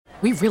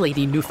We really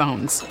need new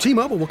phones.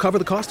 T-Mobile will cover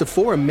the cost of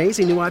 4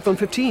 amazing new iPhone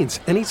 15s,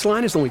 and each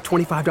line is only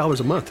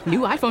 $25 a month. New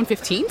iPhone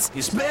 15s?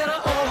 It's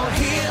better over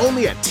here.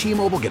 Only at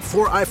T-Mobile, get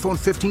 4 iPhone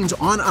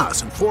 15s on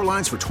us and 4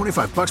 lines for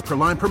 $25 per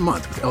line per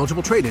month with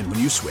eligible trade-in when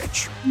you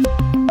switch.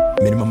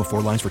 Minimum of 4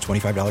 lines for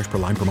 $25 per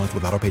line per month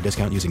with autopay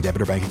discount using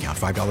debit or bank account.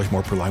 $5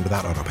 more per line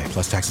without autopay,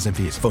 plus taxes and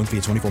fees. Phone fee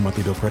at 24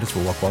 monthly bill credits for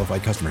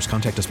well-qualified customers.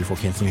 Contact us before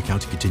canceling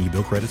account to continue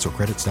bill credits or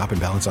credit stop and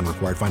balance on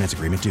required finance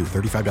agreement due.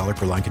 $35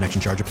 per line connection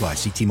charge applies.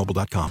 See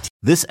T-Mobile.com.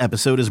 This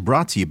episode is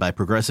brought to you by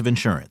Progressive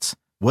Insurance.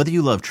 Whether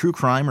you love true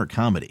crime or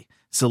comedy,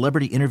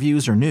 celebrity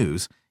interviews or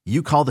news,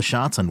 you call the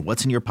shots on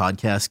what's in your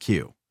podcast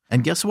queue.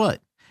 And guess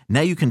what? Now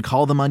you can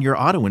call them on your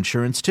auto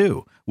insurance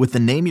too with the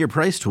Name Your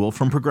Price tool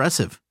from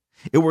Progressive.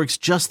 It works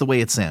just the way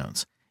it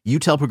sounds. You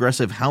tell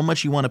Progressive how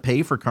much you want to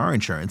pay for car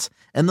insurance,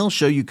 and they'll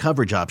show you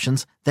coverage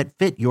options that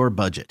fit your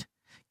budget.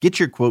 Get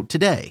your quote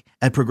today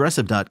at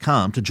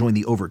Progressive.com to join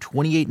the over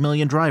 28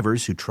 million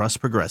drivers who trust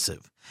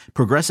Progressive.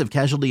 Progressive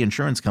Casualty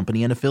Insurance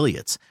Company and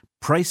Affiliates.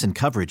 Price and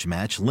coverage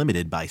match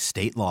limited by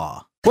state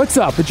law. What's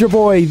up? It's your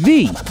boy,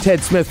 the Ted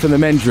Smith from The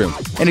Men's Room.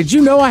 And did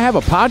you know I have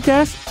a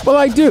podcast? Well,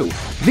 I do.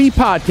 The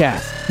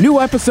Podcast.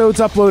 New episodes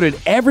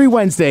uploaded every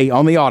Wednesday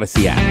on the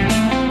Odyssey app.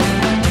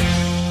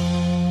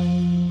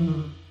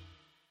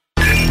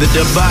 The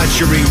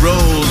debauchery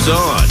rolls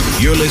on.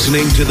 You're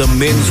listening to The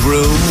Men's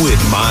Room with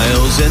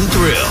Miles and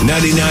Thrill.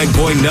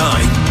 99.9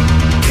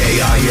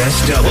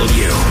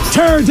 KISW.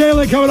 Turn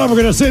Daily coming up. We're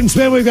going to sit and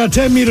spin. We've got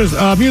 10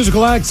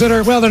 musical acts that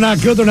are, well, they're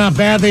not good, they're not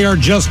bad, they are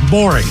just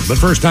boring. But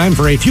first time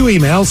for a few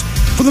emails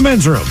from The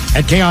Men's Room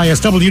at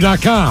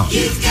KISW.com.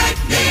 You've got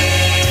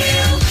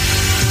mail.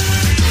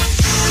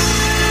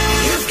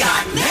 You've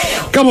got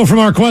mail. Couple from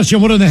our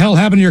question, what in the hell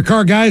happened to your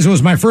car, guys? It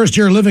was my first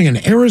year living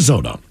in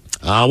Arizona.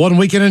 One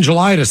weekend in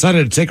July, I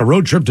decided to take a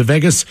road trip to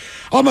Vegas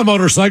on my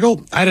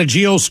motorcycle. I had a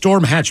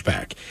Geostorm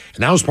hatchback,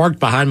 and that was parked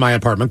behind my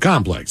apartment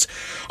complex.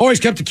 Always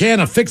kept a can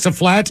of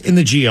Fix-A-Flat in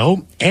the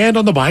Geo and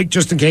on the bike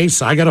just in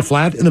case I got a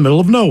flat in the middle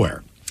of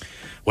nowhere.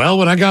 Well,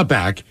 when I got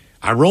back,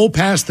 I rolled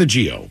past the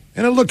Geo,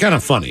 and it looked kind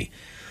of funny.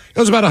 It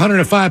was about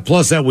 105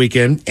 plus that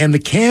weekend, and the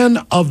can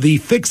of the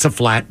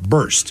Fix-A-Flat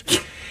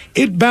burst.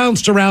 It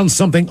bounced around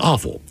something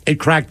awful. It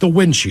cracked the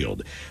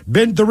windshield,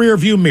 bent the rear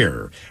view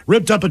mirror,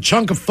 ripped up a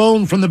chunk of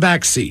foam from the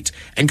back seat,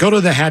 and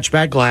coated the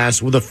hatchback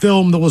glass with a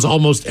film that was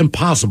almost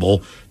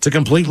impossible to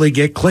completely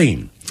get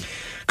clean.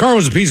 Car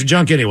was a piece of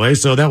junk anyway,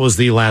 so that was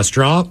the last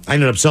straw. I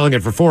ended up selling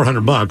it for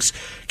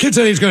 $400. Kid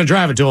said he's going to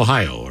drive it to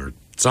Ohio or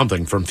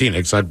something from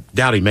Phoenix. I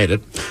doubt he made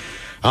it.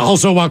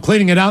 Also, while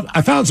cleaning it out,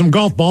 I found some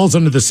golf balls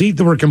under the seat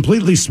that were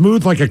completely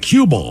smooth like a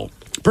cue ball.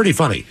 Pretty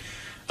funny.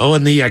 Oh,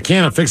 and the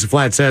can of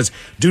Fix-A-Flat says,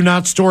 do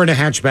not store in a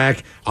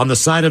hatchback on the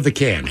side of the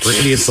can for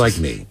idiots like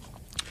me.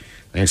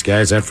 Thanks,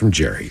 guys. That from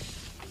Jerry.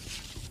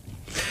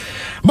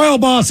 Mile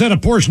Boss had a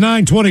Porsche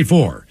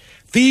 924.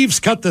 Thieves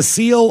cut the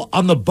seal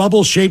on the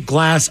bubble-shaped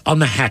glass on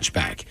the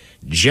hatchback,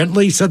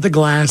 gently set the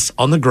glass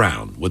on the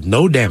ground with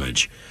no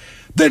damage,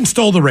 then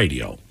stole the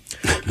radio.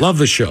 Love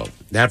the show.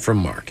 That from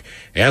Mark.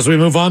 As we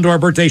move on to our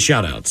birthday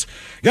shout-outs.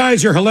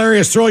 Guys, you're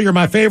hilarious. Thrill, you're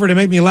my favorite and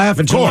make me laugh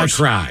until I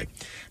cry.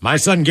 My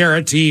son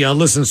Garrett, he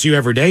listens to you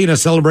every day and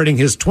is celebrating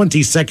his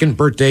 22nd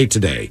birthday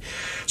today.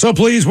 So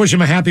please wish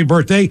him a happy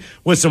birthday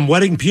with some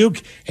wedding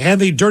puke and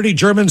the dirty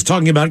Germans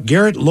talking about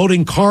Garrett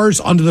loading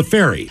cars onto the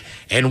ferry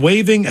and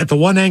waving at the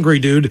one angry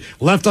dude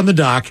left on the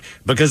dock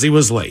because he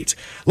was late.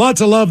 Lots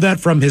of love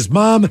that from his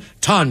mom,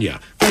 Tanya.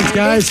 Thanks,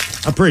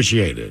 guys.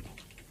 Appreciate it.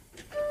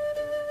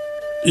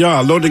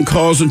 Yeah, loading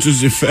cars into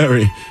the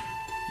ferry.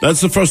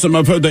 That's the first time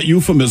I've heard that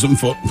euphemism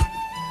for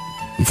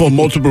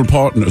multiple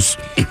partners.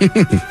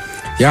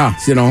 Yeah,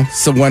 you know,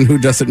 someone who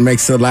doesn't make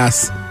the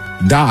last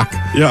dock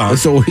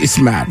is always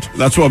mad.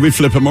 That's why we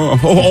flip him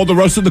off. All the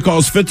rest of the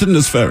cars fit in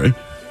this ferry.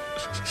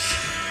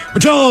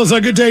 Charles, a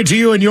good day to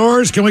you and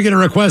yours. Can we get a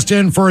request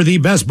in for the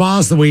best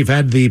boss that we've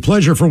had the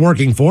pleasure for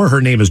working for?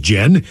 Her name is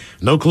Jen.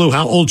 No clue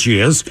how old she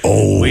is.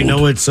 Old. We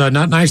know it's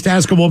not nice to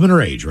ask a woman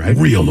her age, right?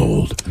 Real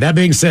old. That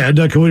being said,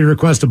 can we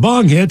request a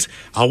bong hit?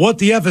 What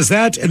the F is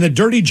that? And the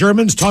dirty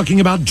Germans talking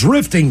about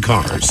drifting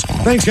cars.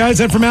 Thanks, guys.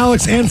 That from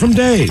Alex and from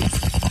Dave.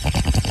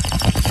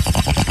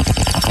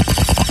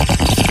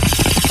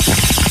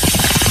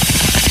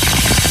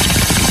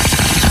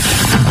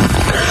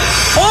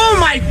 Oh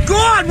my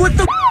God! What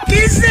the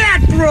is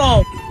that,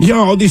 bro? Yeah,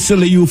 all these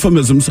silly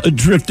euphemisms. A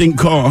drifting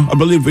car. I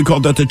believe we call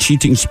that a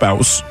cheating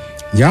spouse.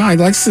 Yeah, I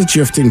like the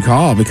drifting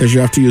car because you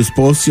have to use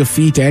both your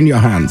feet and your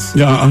hands.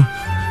 Yeah.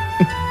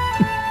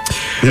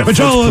 But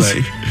Charles,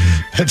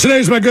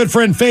 today's my good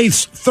friend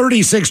Faith's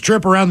 36th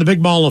trip around the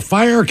big ball of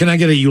fire. Can I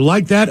get a you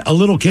like that? A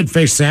little kid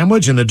fish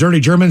sandwich and the dirty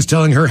Germans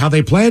telling her how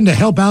they plan to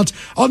help out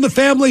on the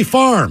family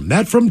farm.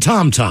 That from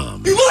Tom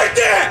Tom. You like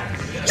that?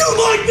 You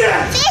like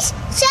that? Fish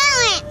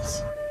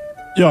challenge.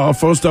 Yeah,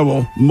 first I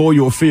will mow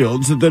your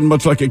fields, and then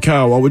much like a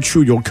cow, I will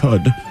chew your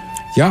cud.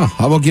 Yeah,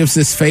 I will give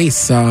this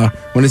face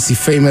one of the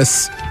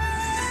famous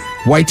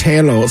white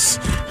halos.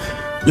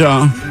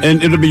 Yeah,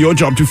 and it'll be your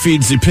job to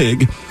feed the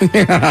pig.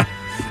 Yeah.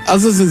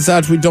 Other than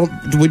that,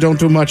 we don't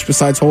do much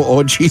besides hold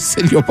orgies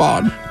in your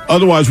barn.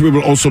 Otherwise, we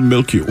will also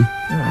milk you.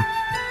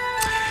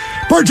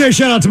 Birthday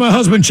shout out to my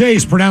husband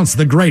Chase, pronounced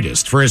the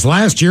greatest for his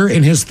last year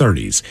in his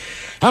 30s.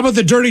 How about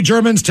the dirty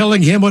Germans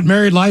telling him what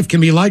married life can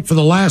be like for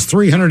the last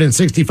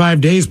 365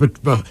 days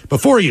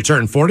before you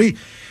turn 40?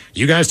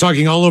 You guys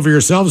talking all over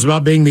yourselves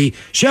about being the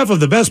chef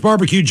of the best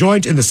barbecue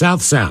joint in the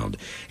South Sound.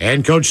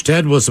 And Coach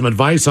Ted with some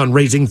advice on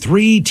raising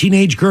 3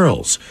 teenage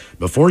girls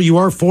before you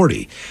are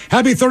 40.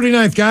 Happy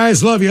 39th,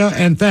 guys. Love ya.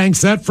 And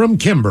thanks. That from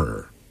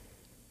Kimber.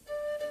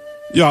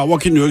 Yeah,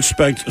 what can you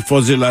expect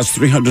for the last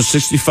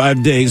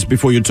 365 days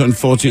before you turn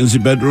 40 in the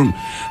bedroom?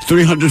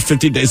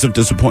 350 days of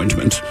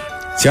disappointment.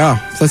 Yeah,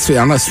 let's be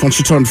honest. Once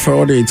you turn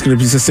 40, it's going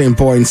to be the same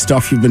boring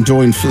stuff you've been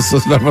doing for so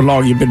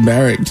long you've been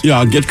married.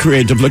 Yeah, get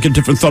creative. Look at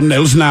different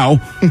thumbnails now.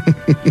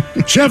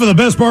 Chef of the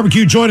best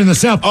barbecue joint in the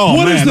South. Oh,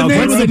 what man, is the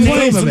name of the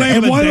place?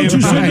 And why don't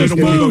you send us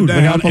food?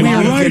 We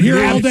are right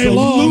here all day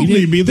long.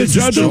 Be the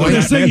judge of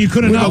that, thing you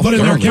couldn't not put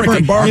in our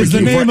Kimber is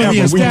the name of the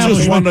establishment. We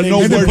just want to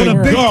know and where put a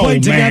to big go,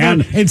 plate man.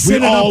 together and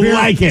sit We it up all here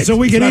like it. so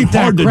we can It's eat not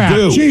that hard to crap.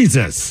 do.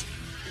 Jesus.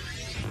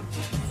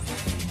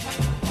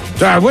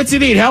 All right, what's he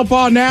need help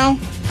on now?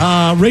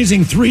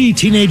 Raising 3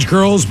 teenage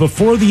girls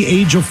before the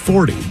age of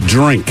 40.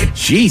 Drink.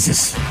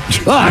 Jesus.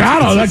 Look, I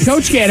don't know.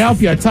 Coach can't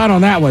help you a ton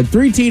on that one.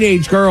 3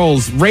 teenage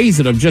girls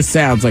raising them just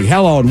sounds like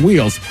hell on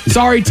wheels.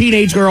 Sorry,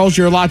 teenage girls,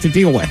 you're a lot to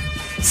deal with.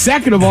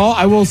 Second of all,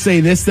 I will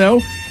say this,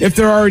 though. If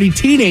they're already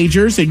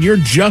teenagers and you're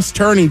just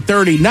turning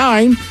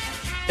 39,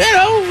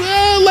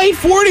 late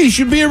 40s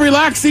should be a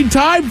relaxing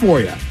time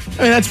for you.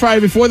 I mean, that's probably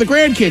before the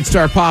grandkids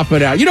start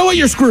popping out. You know what?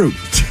 You're screwed.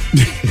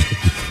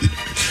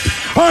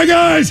 All right,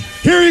 guys,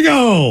 here you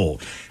go.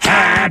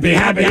 Happy,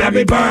 happy,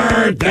 happy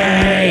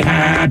birthday.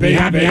 Happy,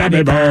 happy,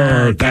 happy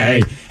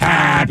birthday.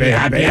 Happy,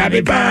 happy,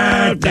 happy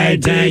birthday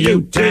to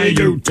you, to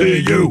you, to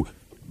you.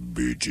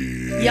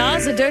 Ja,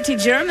 the Dirty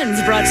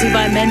Germans, brought to you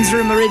by Men's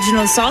Room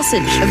Original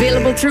Sausage.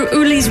 Available through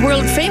Uli's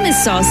World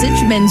Famous Sausage,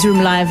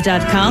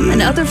 mensroomlive.com,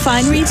 and other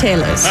fine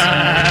retailers.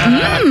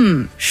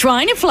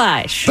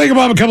 Schweinefleisch. Think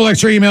about a couple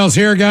extra emails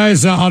here,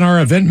 guys, on our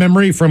event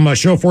memory from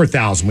Show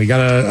 4000. We got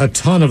a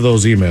ton of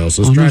those emails.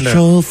 So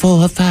Show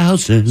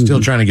 4000.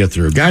 Still trying to get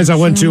through. Guys, I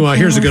went to,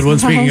 here's a good one,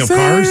 speaking of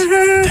cars.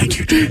 Thank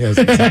you, Jay. Yes,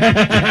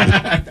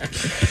 exactly.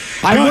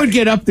 I would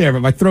get up there,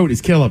 but my throat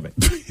is killing me.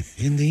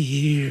 In the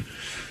year.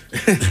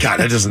 God,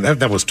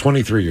 that was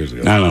 23 years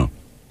ago. I know.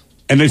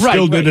 And they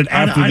still did it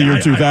after the year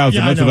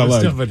 2000. That's what I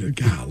like.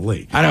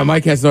 Golly. I know,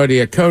 Mike has no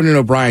idea. Conan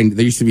O'Brien,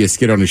 there used to be a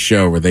skit on his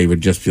show where they would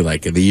just be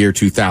like, in the year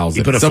 2000.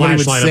 He put a somebody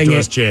would flashlight up sing to it,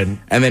 his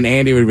chin. and then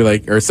Andy would be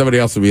like, or somebody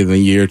else would be in the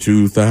year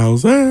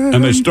 2000.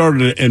 And they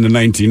started it in the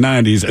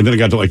 1990s, and then it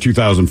got to like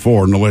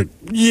 2004, and they're like,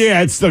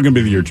 yeah, it's still going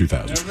to be the year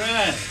 2000.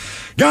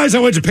 Guys, I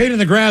went to paint in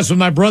the grass with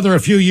my brother a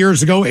few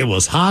years ago. It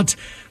was hot,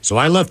 so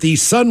I left the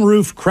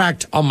sunroof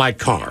cracked on my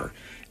car.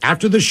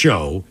 After the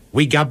show,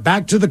 we got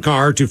back to the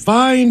car to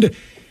find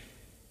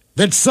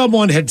that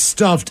someone had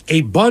stuffed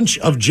a bunch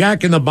of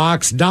Jack in the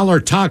Box dollar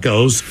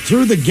tacos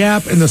through the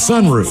gap in the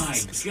sunroof.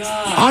 Oh my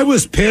God. I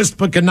was pissed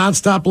but could not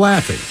stop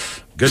laughing.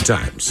 Good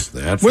times.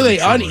 Were they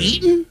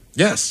uneaten?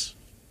 Yes.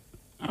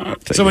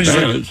 Someone just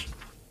like,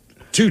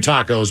 2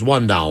 tacos,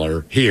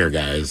 $1. Here,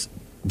 guys.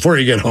 Before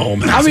you get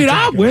home. I mean,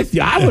 I'm with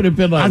you. I would have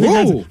been like, I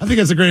think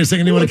that's the greatest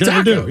thing anyone can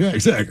ever do. Yeah,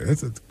 exactly.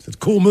 That's a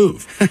cool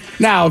move.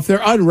 Now, if they're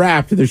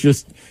unwrapped, there's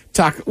just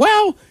taco.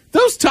 Well,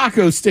 those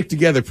tacos stick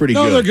together pretty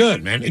good. No, they're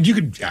good, man. And you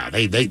could,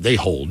 they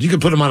hold. You could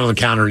put them out on the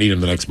counter and eat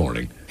them the next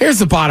morning. Here's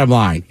the bottom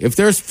line. If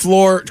there's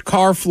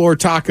car floor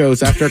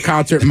tacos after a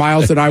concert,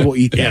 Miles and I will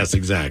eat them. Yes,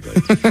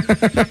 exactly.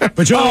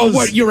 But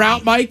what, you're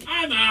out, Mike?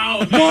 I'm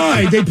out.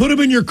 Why? They put them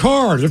in your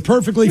car. They're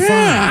perfectly fine.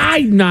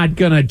 I'm not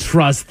going to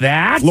trust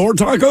that. Floor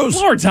tacos?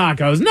 Floor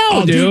tacos.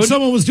 No, dude.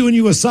 Someone was doing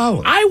you a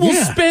solid. I will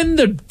spend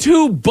the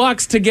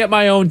 $2 to get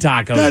my own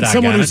tacos. That's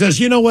someone who says,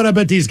 you know what, I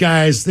bet these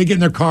guys, they get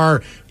in their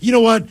car, you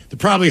know what, they're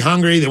probably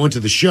hungry, they went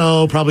to the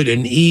show, probably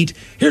didn't eat.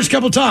 Here's a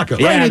couple tacos.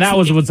 Yeah, that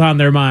was what's on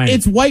their mind.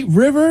 It's White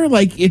River.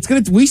 Like,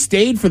 we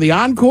stayed for the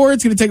encore.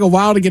 It's going to take a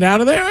while to get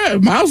out of there.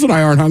 Miles and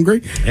I aren't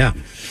hungry. Yeah.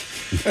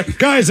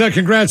 Guys,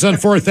 congrats on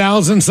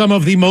 4,000. Some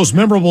of the most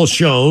memorable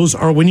shows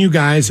are when you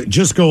guys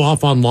just go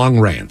off on long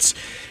rants.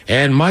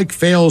 And Mike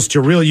fails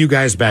to reel you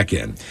guys back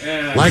in.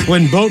 Like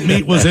when Boat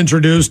Meat was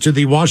introduced to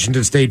the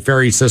Washington State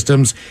ferry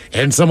systems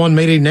and someone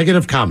made a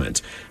negative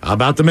comment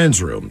about the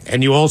men's room.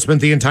 And you all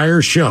spent the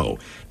entire show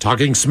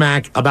talking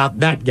smack about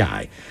that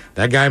guy.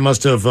 That guy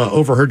must have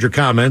overheard your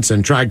comments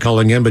and tried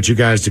calling him, but you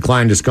guys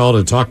declined his call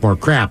to talk more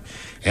crap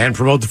and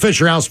promote the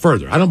Fisher House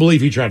further. I don't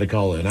believe he tried to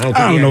call in. I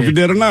don't know if he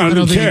did or not. I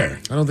don't care.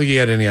 I don't think he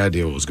had any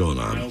idea what was going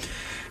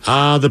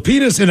on. The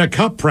penis in a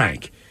cup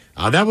prank.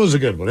 That was a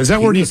good one. Is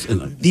that where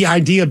the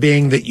idea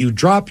being that you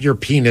drop your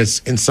penis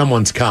in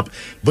someone's cup,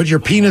 but your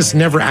penis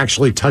never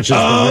actually touches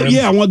the rim?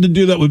 Yeah, I wanted to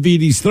do that with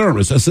VD's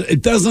thermos. I said,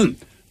 it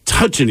doesn't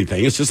touch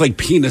anything. It's just like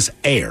penis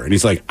air. And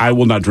he's like, I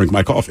will not drink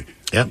my coffee.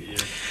 Yep.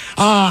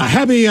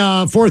 Happy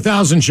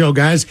 4,000 show,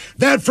 guys.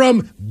 That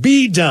from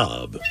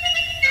B-Dub.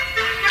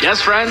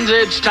 Yes, friends,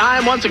 it's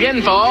time once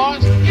again for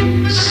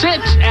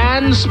sit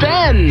and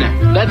spin.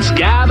 Let's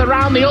gather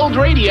around the old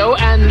radio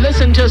and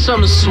listen to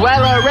some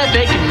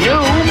swellerific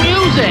new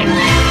music.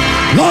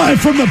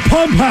 Live from the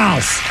Pump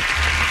House.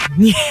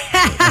 Yeah,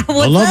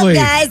 what's lovely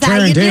up, guys? How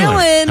Karen you Taylor.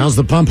 doing? How's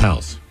the Pump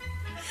House?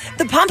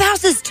 The Pump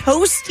House is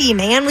toasty,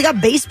 man. We got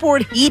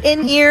baseboard heat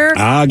in here. Good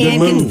and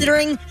move.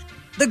 considering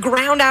the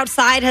ground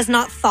outside has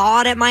not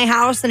thawed at my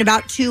house in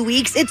about 2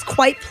 weeks, it's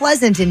quite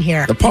pleasant in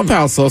here. The Pump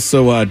House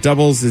also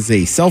doubles as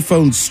a cell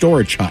phone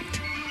storage hut.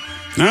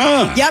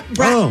 Yep,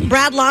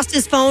 Brad lost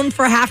his phone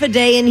for half a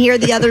day in here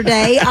the other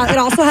day. It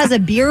also has a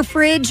beer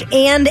fridge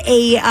and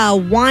a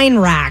wine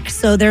rack.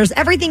 So there's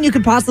everything you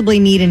could possibly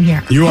need in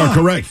here. You are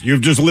correct. You've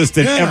just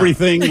listed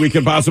everything we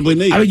could possibly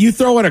need. I mean, you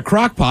throw in a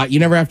crock pot, you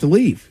never have to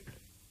leave.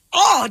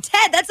 Oh,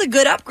 Ted, that's a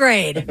good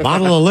upgrade.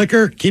 Bottle of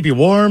liquor, keep you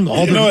warm, the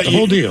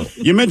whole deal.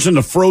 You mentioned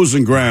the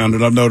frozen ground,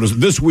 and I've noticed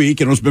this week,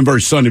 and it's been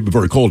very sunny but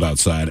very cold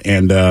outside,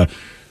 and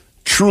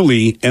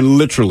truly and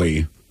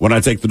literally, when I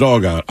take the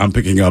dog out, I'm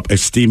picking up a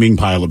steaming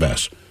pile of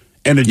S.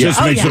 And it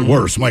just makes it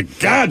worse. I'm like,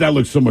 God, that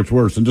looks so much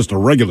worse than just a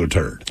regular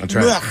turd. That's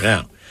right. Ugh.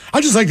 Yeah. I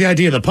just like the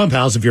idea of the Pump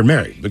House if you're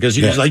married, because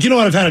you're just like, you know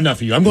what, I've had enough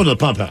of you. I'm going to the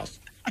Pump House.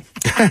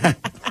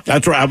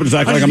 That's right. I would just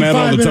act like I'm at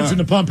all the 5 minutes time. in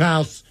the Pump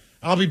House.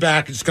 I'll be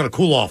back. It's going to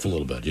cool off a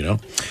little bit, you know?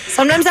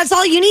 Sometimes that's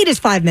all you need is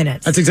 5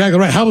 minutes. That's exactly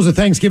right. How was the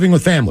Thanksgiving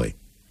with family?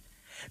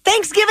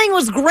 Thanksgiving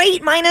was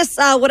great, minus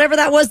whatever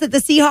that was that the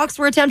Seahawks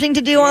were attempting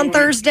to do on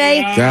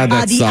Thursday. God,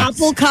 that the sucks.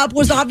 Apple Cup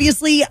was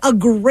obviously a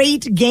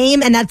great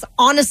game, and that's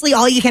honestly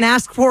all you can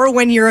ask for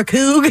when you're a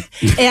Coug.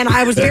 And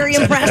I was very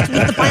impressed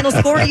with the final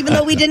score, even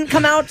though we didn't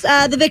come out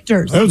the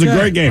victors. That was a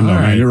great game, though,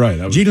 man. You're right.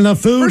 Did you eat enough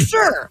food? For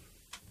sure.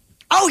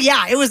 Oh,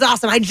 yeah, it was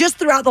awesome. I just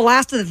threw out the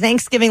last of the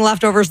Thanksgiving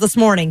leftovers this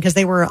morning because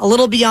they were a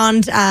little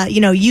beyond,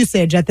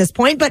 usage at this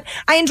point. But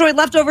I enjoyed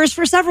leftovers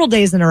for several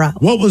days in a row.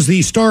 What was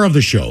the star of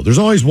the show? There's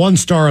always one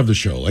star of the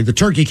show. Like the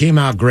turkey came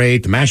out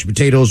great. The mashed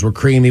potatoes were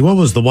creamy. What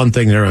was the one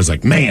thing there I was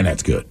like, man,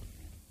 that's good?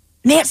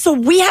 Man, so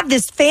we have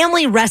this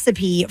family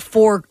recipe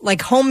for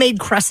like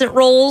homemade crescent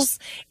rolls,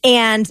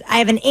 and I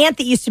have an aunt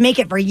that used to make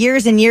it for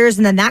years and years,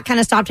 and then that kind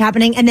of stopped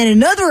happening. And then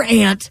another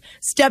aunt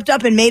stepped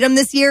up and made them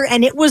this year,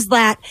 and it was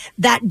that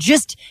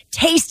just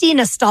tasty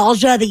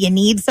nostalgia that you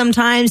need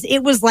sometimes. It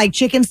was like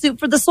chicken soup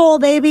for the soul,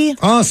 baby.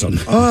 Awesome.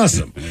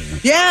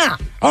 Yeah.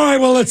 All right,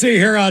 well, let's see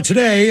here.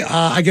 Today,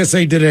 I guess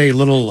they did a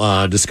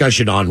little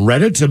discussion on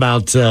Reddit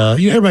about,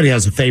 everybody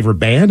has a favorite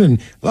band, and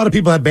a lot of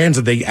people have bands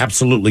that they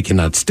absolutely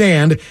cannot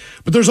stand.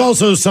 But there's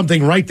also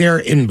something right there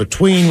in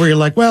between where you're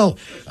like, well,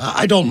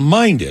 I don't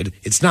mind it.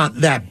 It's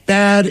not that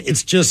bad.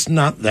 It's just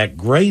not that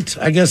great,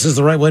 I guess is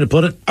the right way to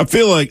put it. I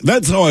feel like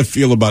that's how I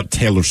feel about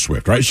Taylor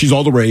Swift, right? She's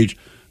all the rage,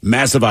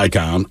 massive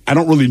icon. I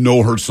don't really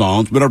know her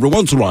songs, but every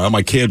once in a while,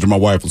 my kids or my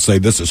wife will say,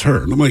 this is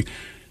her. And I'm like,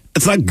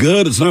 it's not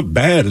good. It's not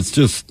bad. It's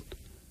just...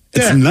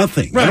 It's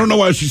nothing. Right. I don't know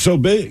why she's so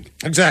big.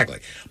 Exactly.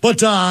 But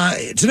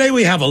today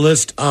we have a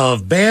list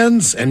of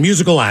bands and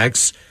musical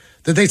acts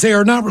that they say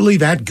are not really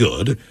that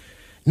good,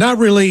 not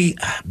really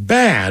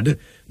bad,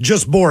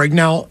 just boring.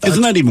 Now,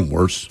 isn't that even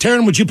worse?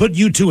 Taryn, would you put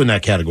U2 in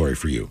that category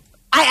for you?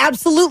 I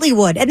absolutely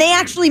would. And they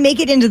actually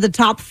make it into the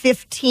top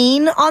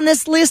 15 on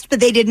this list, but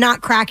they did not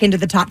crack into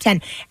the top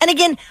 10. And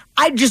again,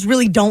 I just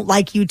really don't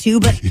like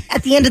U2, but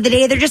at the end of the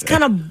day, they're just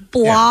kind of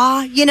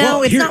blah, you know?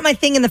 Well, it's not my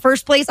thing in the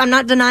first place. I'm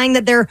not denying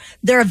that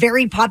they're a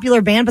very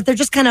popular band, but they're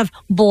just kind of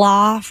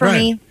blah for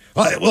me.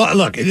 Well,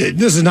 look,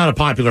 this is not a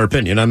popular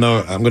opinion. I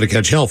know I'm going to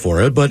catch hell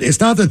for it, but it's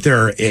not that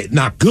they're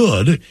not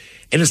good,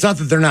 and it's not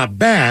that they're not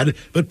bad,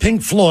 but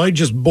Pink Floyd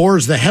just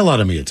bores the hell out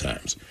of me at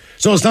times.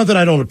 So it's not that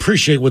I don't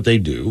appreciate what they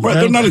do. Right,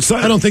 they're not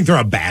exciting. I don't think they're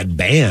a bad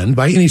band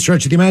by any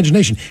stretch of the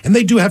imagination. And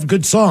they do have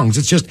good songs.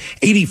 It's just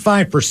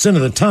 85%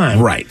 of the time.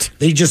 Right.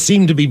 They just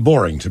seem to be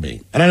boring to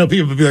me. And I know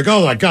people would be like,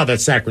 oh, my God,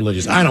 that's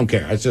sacrilegious. I don't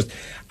care. It's just,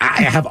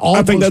 I have all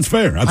I think that's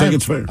fair. I think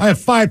it's fair. I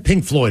have 5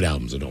 Pink Floyd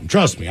albums at home.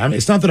 Trust me. I mean,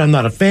 it's not that I'm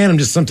not a fan. I'm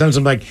just sometimes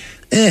I'm like,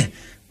 I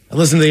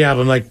listen to the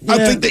album like,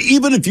 I think that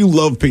even if you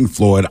love Pink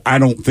Floyd, I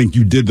don't think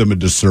you did them a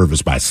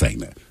disservice by saying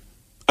that.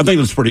 I think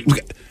that's pretty,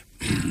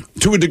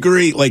 to a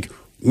degree, like,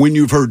 when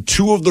you've heard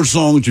 2 of their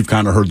songs, you've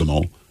kind of heard them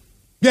all.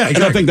 Yeah, exactly.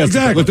 And I think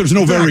that's like there's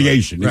no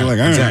variation. Right. You're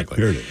like, exactly.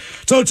 Here it is.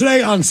 So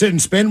today on Sit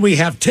and Spin, we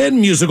have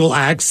 10 musical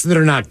acts that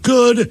are not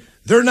good,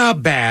 they're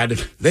not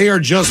bad, they are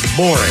just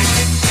boring.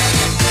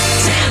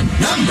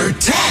 Number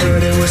 10.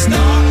 But it was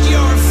not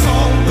your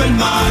fault but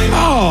mine.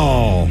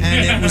 Oh.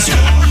 And it was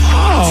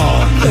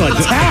little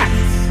attack.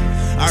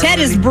 Ted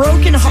is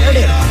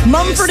brokenhearted.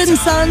 Mumford &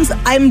 Sons,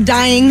 I'm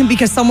dying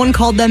because someone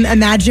called them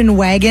Imagine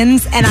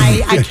Wagons, and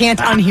I can't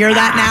unhear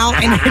that now,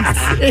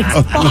 and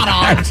it's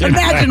spot on.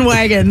 Imagine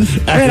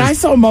Wagons. Man, I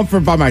saw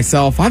Mumford by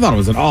myself. I thought it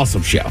was an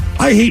awesome show.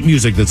 I hate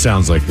music that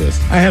sounds like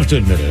this. I have to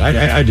admit it.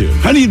 I do.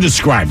 How do you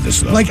describe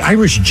this, though? Like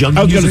Irish jug music?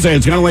 I was going to say,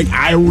 it's kind of like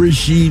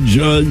Irishy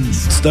jug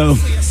stuff.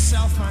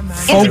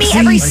 And to me,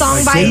 every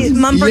song by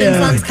Mumford &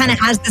 Sons kind of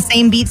has the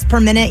same beats per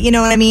minute, you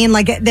know what I mean?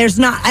 Like,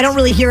 I don't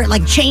really hear it,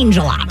 like, change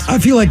a lot. I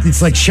feel like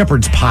it's like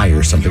shepherd's pie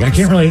or something. I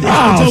can't really...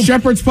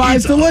 Shepherd's pie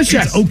is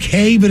delicious. It's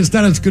okay, but it's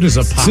not as good as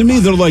a pop. To me,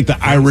 they're like the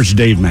Irish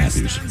Dave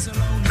Matthews.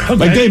 Okay.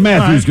 Like Dave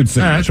Matthews could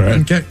sing this,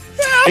 right? Okay.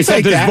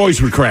 Except his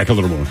voice would crack a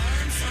little more.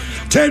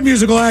 10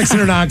 musical acts that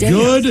are not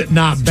good,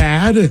 not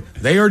bad.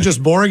 They are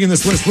just boring, and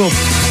this list will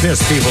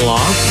piss people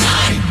off.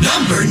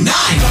 Number 9.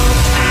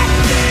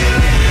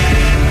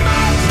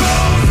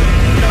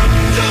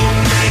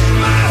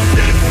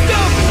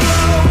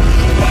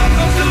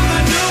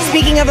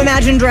 Speaking of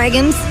Imagine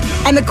Dragons,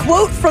 and the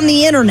quote from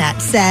the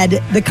internet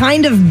said, the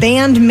kind of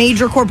band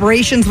major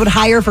corporations would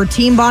hire for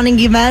team bonding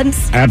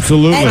events.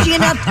 Absolutely. Edgy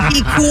enough to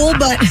be cool,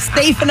 but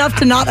safe enough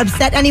to not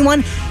upset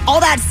anyone. All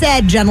that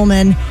said,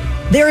 gentlemen,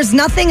 there is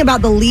nothing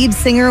about the lead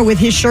singer with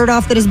his shirt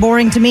off that is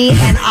boring to me,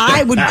 and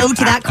I would go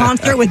to that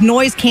concert with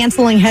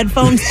noise-canceling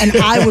headphones, and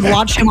I would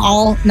watch him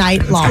all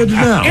night long. Good to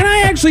know. And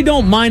I actually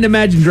don't mind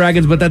Imagine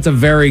Dragons, but that's a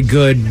very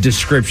good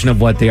description of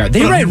what they are.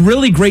 They write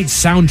really great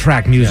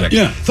soundtrack music.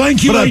 Yeah.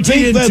 Thank you, But I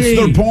think that's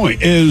their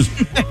point, is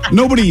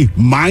nobody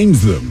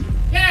minds them.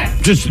 Yeah.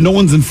 Just no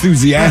one's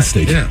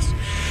enthusiastic. Yes.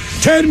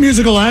 10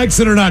 musical acts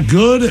that are not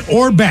good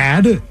or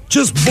bad,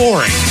 just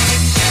boring.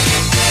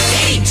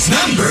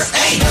 Number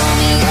 8.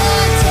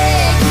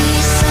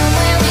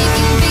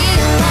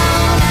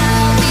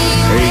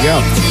 There you go.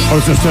 Oh,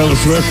 it's just Taylor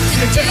Swift.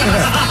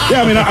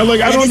 Yeah, I mean,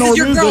 I don't know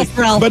her music,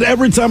 but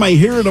every time I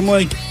hear it, I'm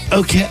like,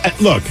 okay,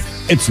 look,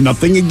 it's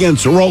nothing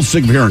against her. We're all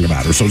sick of hearing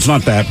about her, so it's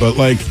not that. But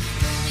like,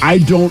 I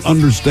don't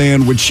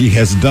understand what she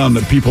has done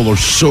that people are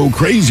so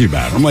crazy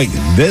about. I'm like,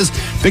 this,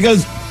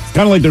 because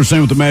kind of like they're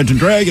saying with Imagine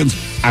Dragons,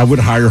 I would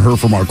hire her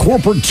from our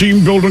corporate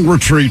team building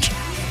retreat.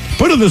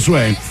 Put it this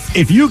way.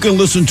 If you can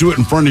listen to it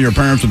in front of your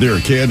parents when they're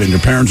a kid and your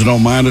parents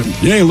don't mind it,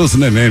 you ain't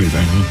listening to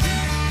anything.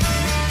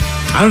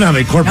 I don't know how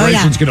many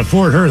corporations can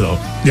afford her, though.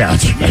 Yeah,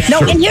 that's No,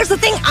 true. and here's the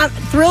thing. I'm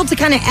thrilled to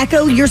kind of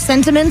echo your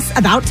sentiments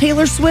about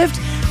Taylor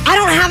Swift. I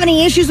don't have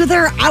any issues with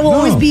her. I will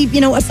always be,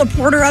 a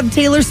supporter of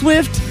Taylor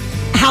Swift.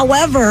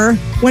 However,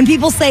 when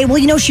people say,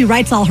 well, she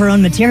writes all her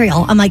own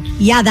material, I'm like,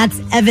 yeah,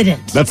 that's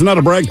evident. That's not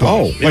a brag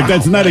point.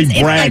 That's not a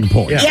brag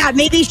point. Yeah,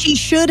 maybe she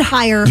should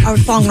hire a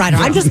songwriter.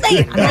 I'm just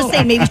saying.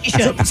 Maybe she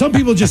should. Some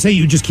people just say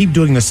you just keep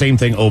doing the same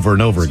thing over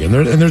and over again.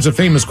 And there's a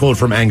famous quote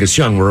from Angus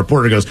Young where a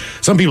reporter goes,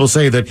 some people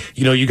say that,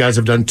 you guys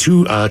have done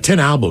 10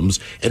 albums,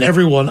 and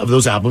every one of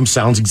those albums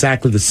sounds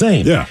exactly the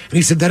same. Yeah. And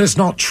he said, that is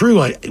not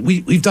true.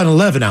 We've done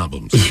 11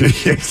 albums.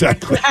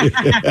 Exactly.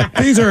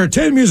 These are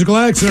 10 musical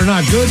acts that are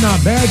not good,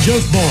 not bad,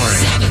 just boring.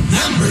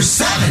 Number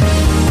 7.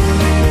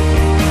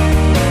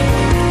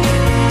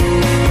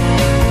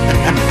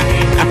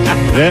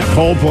 Yeah,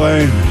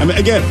 Coldplay. I mean,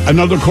 again,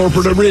 another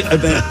corporate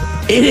event.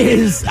 It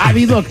is. I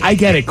mean, look, I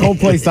get it.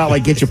 Coldplay's not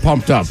like get you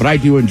pumped up, but I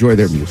do enjoy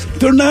their music.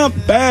 They're not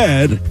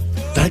bad.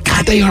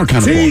 God, they are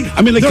kind of boring.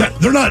 I mean,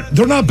 they're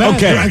not bad.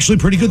 Okay. They're actually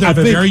pretty good. They have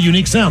a very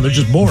unique sound. They're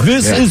just boring.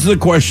 This is the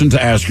question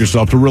to ask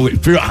yourself to really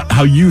figure out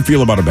how you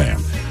feel about a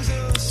band.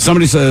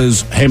 Somebody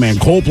says, hey, man,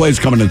 Coldplay's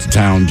coming into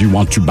town. Do you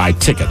want to buy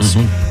tickets?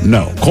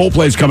 No.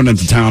 Coldplay's coming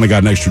into town. I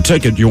got an extra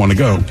ticket. Do you want to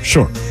go?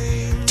 Sure.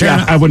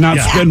 Yeah, I would not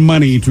spend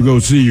money to go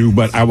see you,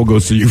 but I will go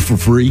see you for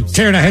free.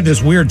 Taryn, I had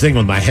this weird thing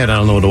with my head. I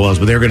don't know what it was,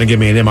 but they were going to give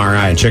me an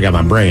MRI and check out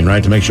my brain,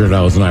 right, to make sure that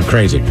I was not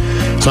crazy.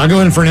 So I go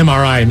in for an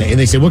MRI, and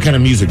they say, what kind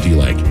of music do you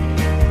like?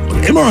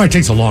 MRI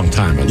takes a long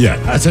time.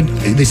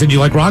 They said, you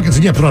like rock? I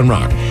said, yeah, put on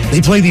rock.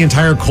 They played the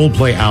entire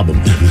Coldplay album.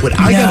 When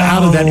I got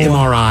out of that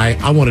MRI,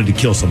 I wanted to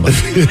kill somebody.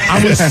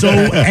 I was so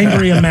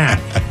angry and mad.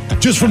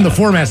 Just from the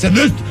format, I said,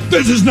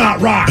 this is not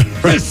rock.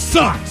 This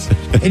sucks.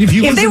 And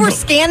if they were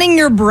scanning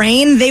your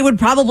brain, they would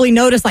probably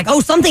notice, like, oh,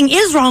 something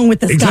is wrong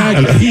with this guy.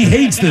 Exactly. He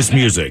hates this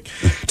music.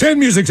 10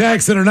 music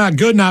acts that are not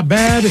good, not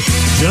bad,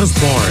 just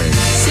boring.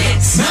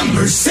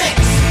 Number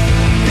 6.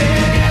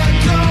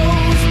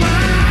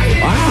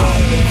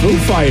 Foo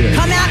Fighters.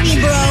 Come at me,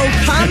 bro.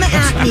 Come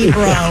at me,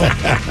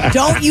 bro.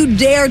 Don't you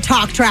dare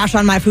talk trash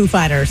on my Foo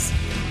Fighters.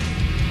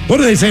 What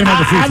are they saying about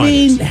the Foo Fighters? I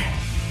mean,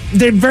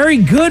 they're very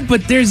good,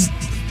 but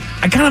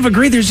I kind of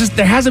agree. There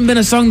hasn't been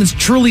a song that's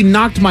truly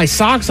knocked my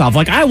socks off.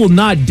 Like, I will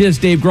not diss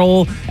Dave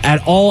Grohl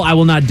at all. I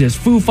will not diss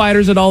Foo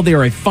Fighters at all. They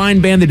are a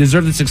fine band. They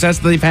deserve the success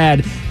that they've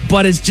had.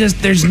 But it's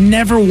just, there's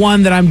never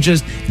one that I'm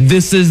just,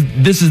 this is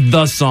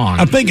the song.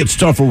 I think it's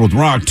tougher with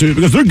rock, too,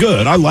 because they're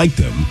good. I like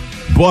them.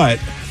 But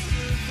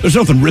there's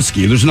nothing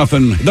risky. There's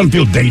nothing, it doesn't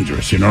feel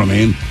dangerous, you know what I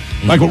mean?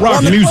 Like with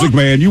rock music,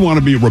 man, you want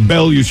to be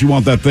rebellious. You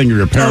want that thing, or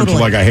your parents are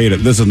like, I hate it.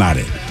 This is not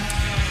it.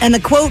 And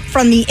the quote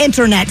from the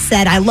internet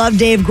said, I love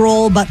Dave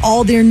Grohl, but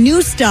all their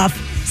new stuff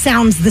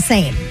sounds the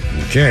same.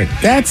 Okay.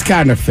 That's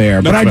kind of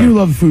fair, but I do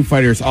love Foo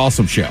Fighters'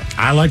 awesome show.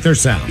 I like their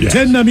sound. Yes.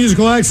 10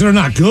 musical acts that are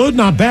not good,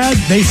 not bad,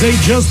 they say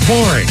just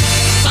boring.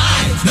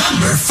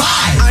 Number 5.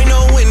 I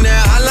know when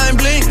that hotline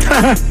blink.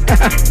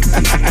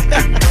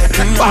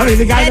 I mean,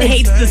 the guy Ed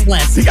hates this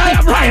list. The guy,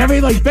 right. I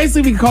mean, like,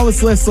 basically, we can call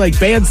this list like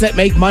bands that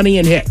make money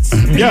and hits.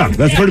 Yeah,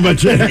 that's pretty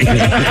much it.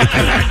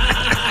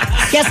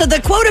 Yeah, so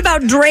the quote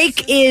about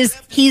Drake is,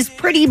 he's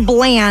pretty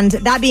bland.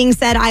 That being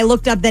said, I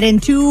looked up that in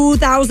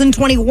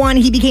 2021,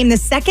 he became the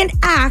second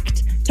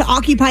act to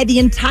occupy the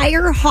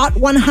entire Hot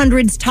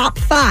 100's top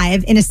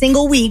 5 in a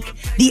single week.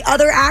 The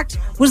other act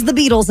was the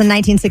Beatles in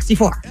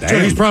 1964. So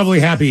he's probably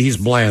happy he's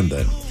bland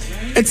then.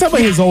 And some of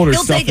his older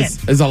He'll stuff take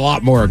is a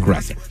lot more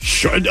aggressive.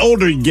 Sure, the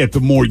older you get, the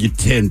more you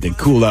tend to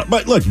cool out.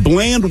 But look,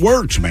 bland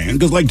works, man,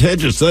 because like Ted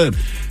just said,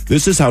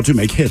 this is how to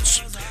make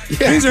hits.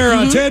 Yeah. These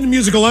are 10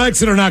 musical acts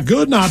that are not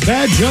good, not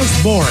bad,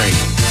 just boring.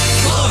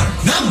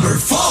 Number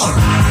 4.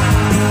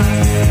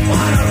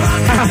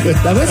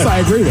 Now this I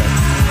agree with.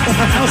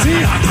 Now, see,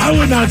 I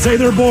would not say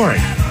they're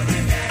boring.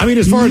 I mean,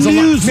 as far as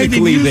maybe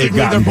musically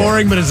they're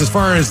boring, but as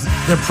far as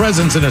their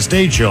presence in a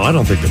stage show, I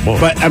don't think they're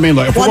boring. But, I mean,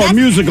 look, for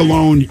music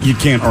alone, you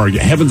can't argue.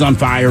 Heaven's on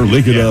Fire,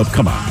 Lick It Up,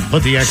 come on.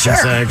 But the X and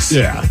Sex.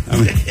 Yeah.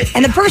 I mean,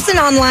 And the person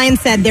online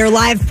said their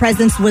live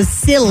presence was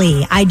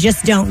silly. I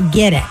just don't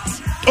get it.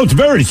 oh, it's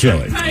very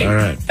silly. Hey, All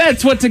right.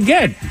 That's what to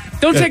get.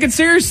 Don't take it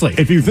seriously.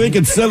 If you think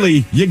it's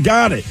silly, you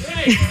got it.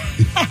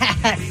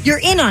 You're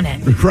in on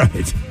it.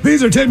 Right.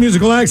 These are 10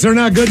 musical acts that are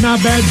not good,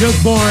 not bad,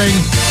 just boring.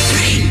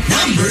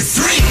 Number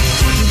 3.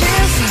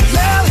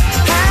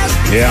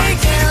 Yeah.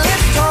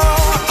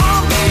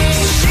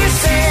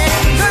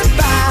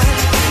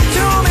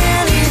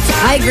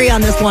 I agree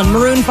on this one.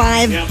 Maroon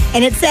 5.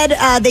 And it said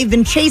they've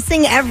been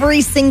chasing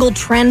every single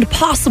trend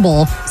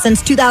possible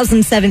since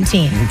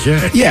 2017.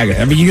 Okay. Yeah,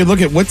 I mean, you can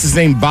look at what's his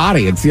name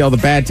body and see all the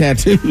bad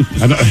tattoos.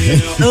 I know.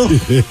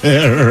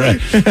 Yeah, right.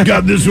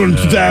 Got this one in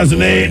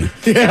 2008.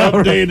 Yeah,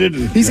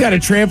 updated. He's got a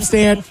tramp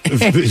stamp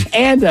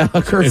and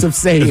a cursive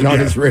saying on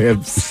his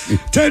ribs.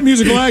 10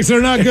 musical acts that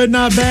are not good,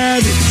 not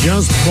bad,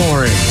 just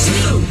boring.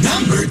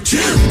 Number 2.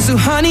 So,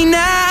 honey,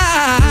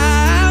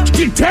 now.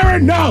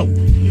 Taryn, no.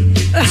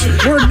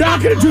 We're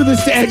not going to do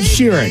this to Ed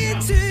Sheeran.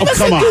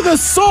 Listen to the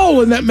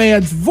soul in that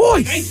man's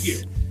voice. Thank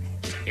you.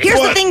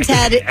 Here's the thing,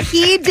 Ted.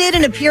 He did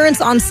an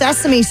appearance on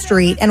Sesame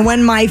Street, and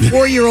when my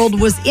 4-year-old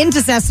was into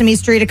Sesame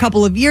Street a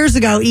couple of years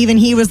ago, even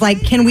he was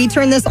like, can we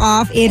turn this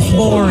off? It's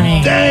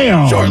boring.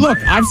 Damn. Sure, look,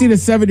 I've seen a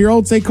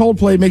 7-year-old say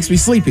Coldplay makes me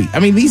sleepy. I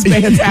mean, these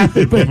bands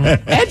happen, but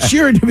Ed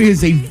Sheeran to me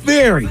is a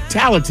very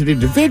talented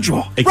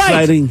individual.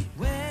 Exciting.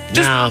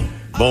 Now,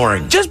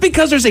 boring. Just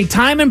because there's a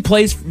time and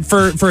place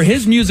for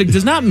his music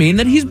does not mean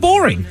that he's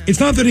boring. It's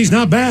not that he's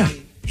not bad.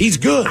 He's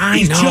good.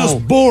 He's know.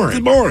 just boring.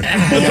 It's boring.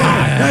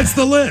 That's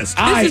the list.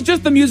 This is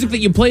just the music that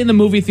you play in the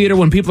movie theater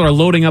when people are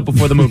loading up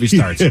before the movie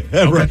starts.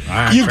 Right.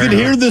 You can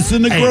hear this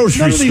in the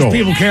grocery None of these store.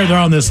 people care they're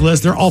on this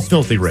list. They're all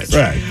filthy rich.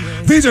 Right.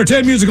 These are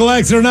 10 musical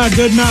acts that are not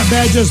good, not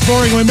bad, just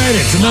boring. We made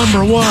it to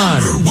number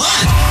 1.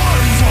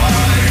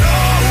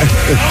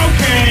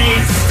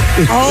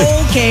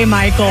 Okay,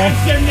 Michael.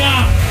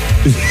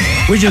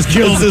 We just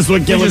killed. This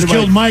one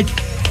killed Mike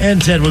and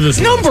Ted with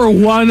this. Number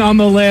 1 on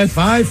the list.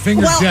 5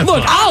 Finger Death.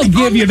 Look, I'll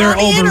give you they're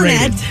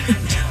overrated.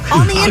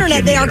 On the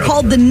internet, they are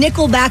called the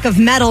Nickelback of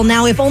metal.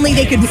 Now, if only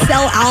they could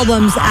sell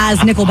albums as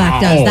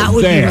Nickelback does, that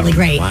would be really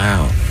great.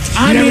 Wow.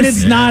 I mean,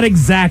 it's not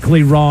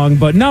exactly wrong,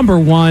 but number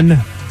 1.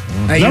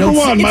 Hey, Number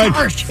 1, Mike.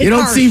 Harsh. You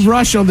don't see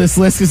Rush on this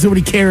list because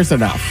nobody cares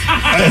enough.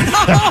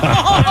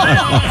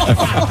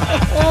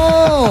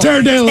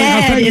 Tara Daly,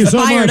 Ted thank you is so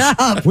fired much.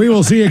 up. We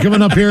will see you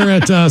coming up here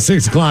at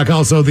 6 o'clock.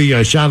 Also,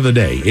 the shot of the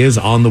day is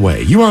on the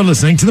way. You are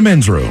listening to The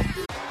Men's Room.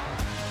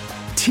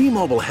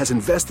 T-Mobile has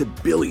invested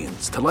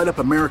billions to light up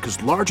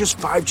America's largest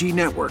 5G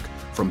network,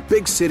 from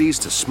big cities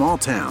to small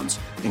towns,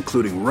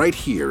 including right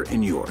here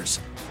in yours.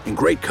 And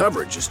great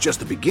coverage is just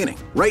the beginning.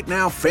 Right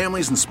now,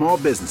 families and small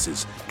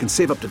businesses can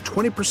save up to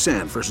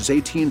 20% versus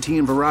AT&T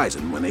and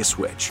Verizon when they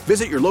switch.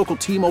 Visit your local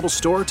T-Mobile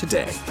store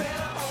today.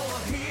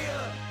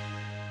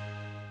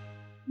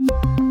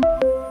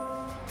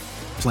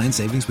 Plan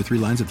savings with 3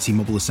 lines of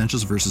T-Mobile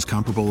Essentials versus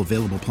comparable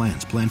available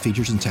plans. Plan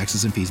features and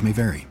taxes and fees may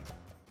vary.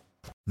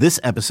 This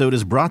episode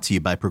is brought to you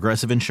by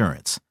Progressive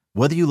Insurance.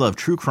 Whether you love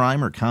true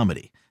crime or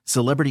comedy,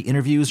 celebrity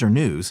interviews or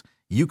news,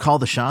 you call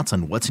the shots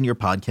on what's in your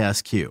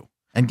podcast queue.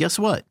 And guess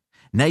what?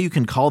 Now you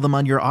can call them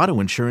on your auto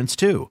insurance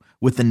too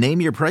with the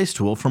Name Your Price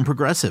tool from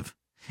Progressive.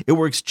 It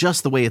works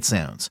just the way it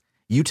sounds.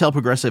 You tell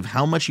Progressive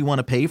how much you want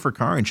to pay for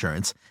car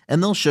insurance,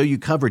 and they'll show you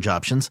coverage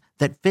options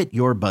that fit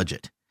your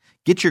budget.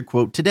 Get your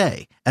quote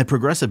today at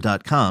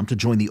Progressive.com to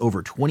join the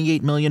over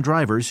 28 million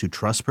drivers who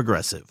trust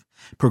Progressive.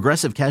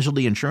 Progressive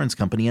Casualty Insurance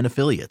Company and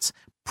Affiliates.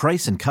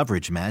 Price and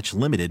coverage match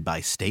limited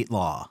by state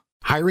law.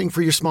 Hiring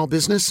for your small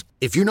business?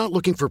 If you're not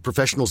looking for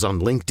professionals on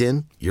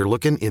LinkedIn, you're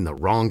looking in the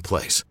wrong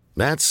place.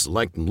 That's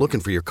like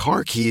looking for your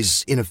car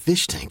keys in a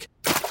fish tank.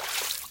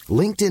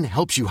 LinkedIn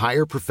helps you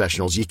hire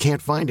professionals you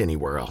can't find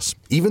anywhere else,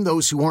 even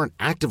those who aren't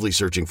actively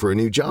searching for a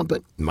new job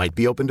but might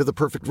be open to the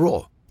perfect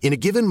role. In a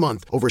given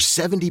month, over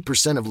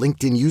 70% of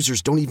LinkedIn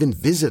users don't even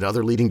visit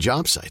other leading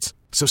job sites.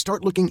 So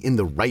start looking in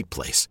the right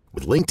place.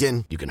 With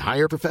LinkedIn, you can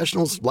hire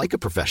professionals like a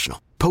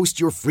professional.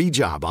 Post your free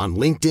job on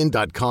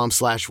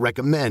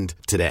linkedin.com/recommend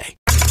today.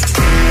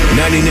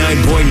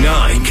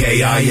 99.9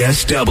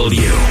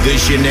 KISW. The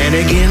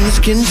shenanigans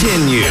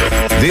continue.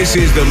 This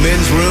is the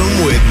Men's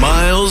Room with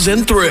Miles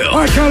and Thrill. All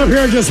right, coming up here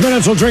in just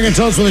minutes, we'll drink and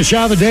toast with a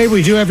shot of the day.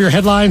 We do have your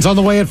headlines on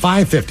the way at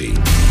 5:50.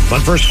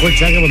 But first, quick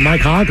check-in with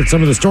Mike Hawk at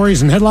some of the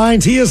stories and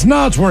headlines he is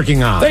not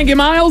working on. Thank you,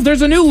 Miles.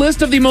 There's a new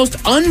list of the most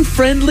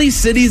unfriendly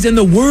cities in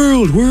the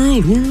world.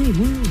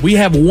 We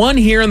have one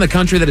here in the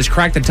country that has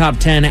cracked the top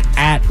 10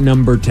 at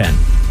number 10.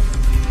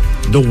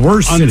 The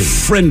worst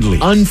cities.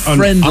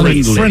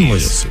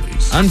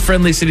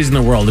 Unfriendly cities in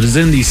the world. It is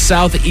in the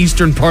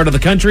southeastern part of the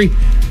country.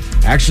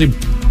 Actually,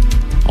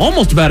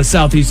 almost about as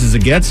southeast as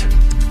it gets.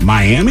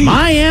 Miami?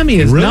 Miami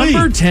is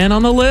number 10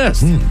 on the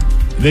list.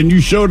 Then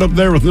you showed up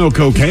there with no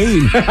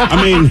cocaine.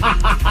 I mean,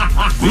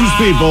 these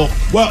people,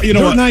 well, you know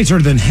They're what? nicer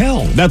than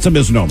hell. That's a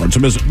misnomer.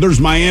 There's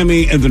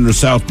Miami, and then there's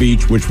South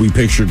Beach, which we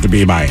pictured to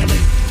be Miami.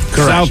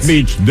 Correct. South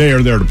Beach,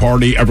 they're there to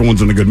party.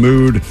 Everyone's in a good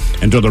mood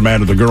until they're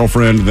mad at the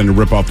girlfriend, and then they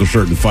rip off the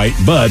shirt and fight.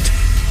 But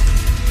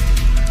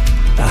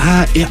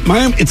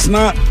Miami, it's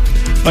not,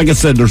 like I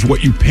said, there's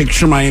what you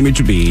picture Miami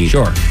to be.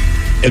 Sure.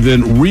 And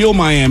then real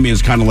Miami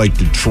is kind of like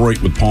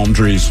Detroit with palm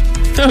trees.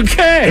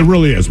 Okay. It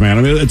really is, man.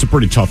 I mean, it's a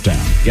pretty tough town.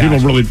 Gotcha. People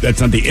really,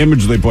 that's not the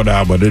image they put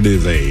out, but it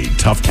is a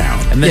tough town.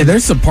 And then,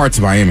 there's some parts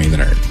of Miami that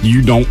are...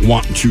 You don't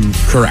want to...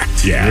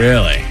 Correct. Yeah.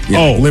 Really?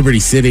 Yeah,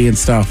 Liberty City and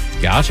stuff.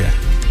 Gotcha.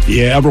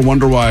 Yeah, ever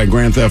wonder why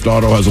Grand Theft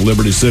Auto has a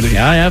Liberty City?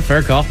 Yeah,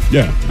 fair call.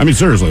 Yeah. I mean,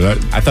 seriously.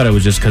 I thought it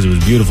was just because it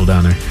was beautiful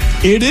down there.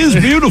 It is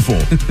beautiful.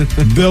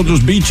 They'll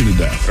just beat you to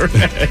death.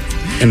 Right.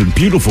 And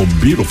beautiful,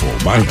 beautiful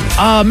Miami.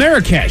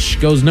 Marrakesh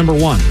goes number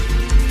 1.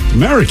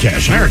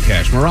 Marrakesh,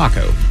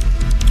 Morocco.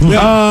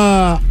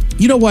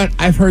 You know what?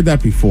 I've heard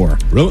that before.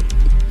 Really?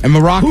 And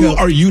Morocco. Who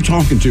are you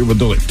talking to with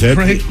the Ted?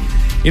 Right.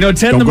 You know,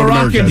 Ted the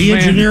Moroccan, the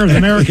engineer of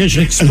the Marrakesh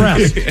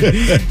Express.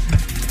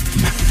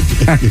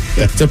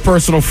 It's a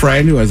personal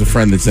friend who has a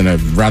friend that's in a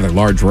rather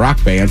large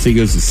rock band, so he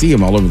goes to see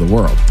him all over the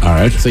world. All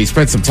right. So he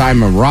spent some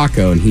time in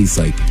Morocco, and he's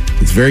like,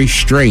 it's very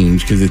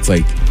strange because it's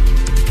like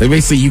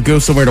basically you go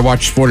somewhere to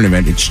watch a sporting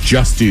event, it's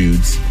just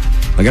dudes.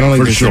 Like, I don't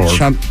think there's a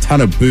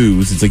ton of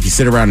booze. It's like you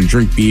sit around and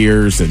drink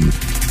beers and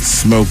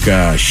smoke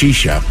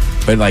shisha.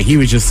 But, like, he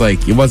was just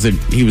like, it wasn't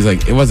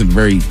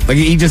very, like,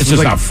 he just it's was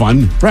just like, not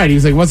fun. Right. He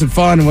was like, it wasn't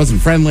fun. It wasn't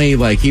friendly.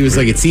 Like, he was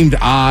like, it seemed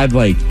odd.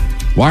 Like,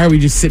 why are we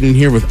just sitting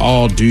here with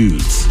all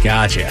dudes?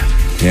 Gotcha.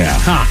 Yeah.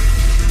 Huh.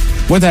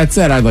 With that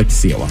said, I'd like to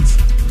see it once.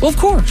 Well, of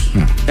course.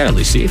 Yeah. Gotta at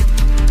least see it.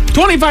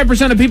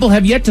 25% of people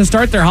have yet to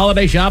start their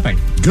holiday shopping.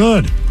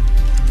 Good.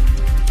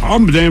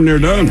 I'm damn near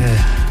done.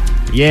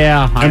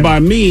 Yeah. And by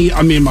me,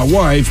 I mean my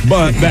wife.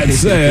 But that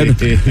said,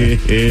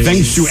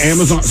 thanks to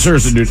Amazon.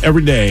 Seriously, dude,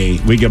 every day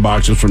we get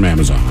boxes from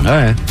Amazon. Oh,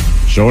 yeah.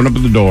 Showing up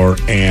at the door,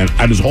 and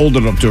I just hold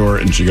it up to her,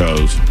 and she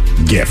goes,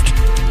 gift.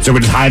 So we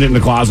just hide it in the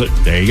closet.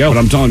 There you go. But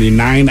I'm telling you,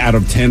 9 out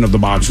of 10 of the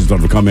boxes that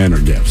have come in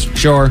are gifts.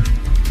 Sure.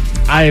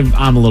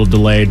 I'm a little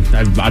delayed.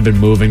 I've been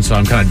moving, so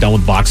I'm kind of done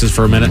with boxes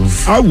for a minute.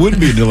 I would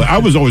be delayed. I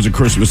was always a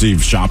Christmas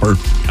Eve shopper.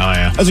 Oh,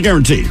 yeah. That's a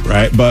guarantee,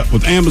 right? But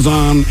with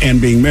Amazon and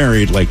being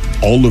married, like,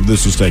 all of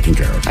this is taken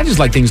care of. I just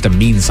like things to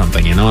mean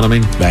something, you know what I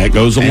mean? That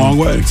goes a long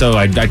way. So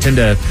I tend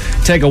to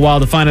take a while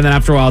to find it, and then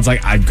after a while, it's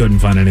like, I couldn't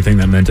find anything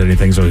that meant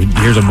anything, so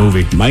here's a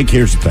movie. Mike,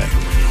 here's the thing.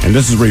 And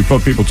this is where you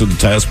put people to the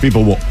test.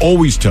 People will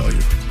always tell you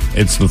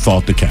it's the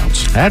thought that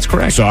counts. That's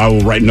correct. So I will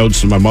write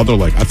notes to my mother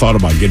like, I thought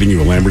about getting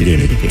you a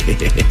Lamborghini.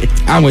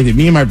 I'm with you.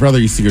 Me and my brother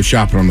used to go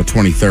shopping on the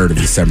 23rd of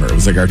December. It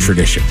was like our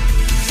tradition.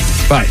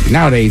 But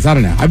nowadays, I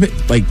don't know.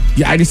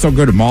 I just don't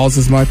go to malls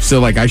as much, so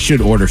like I should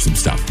order some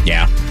stuff.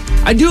 Yeah.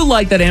 I do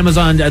like that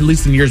Amazon, at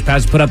least in years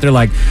past, put out there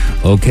like,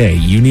 okay,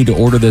 you need to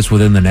order this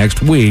within the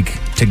next week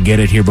to get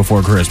it here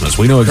before Christmas.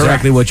 We know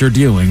exactly what you're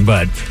doing,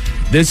 but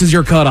this is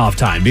your cutoff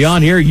time.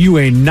 Beyond here, you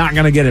ain't not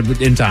going to get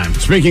it in time.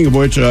 Speaking of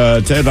which,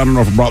 Ted, I don't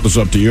know if I brought this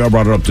up to you. I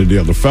brought it up to the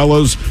other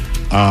fellas.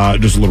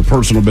 Just a little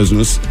personal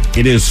business.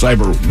 It is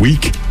Cyber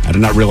Week. I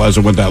did not realize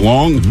it went that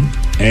long.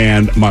 Mm-hmm.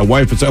 And my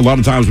wife, a lot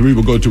of times we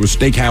will go to a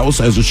steakhouse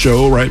as a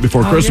show right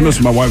before Christmas.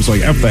 Yeah. My wife's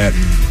like, F that.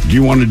 Do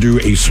you want to do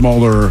a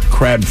smaller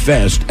crab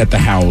fest at the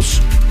house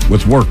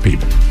with work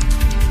people?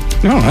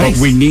 No, nice.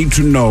 But we need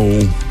to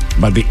know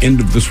by the end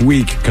of this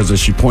week, because as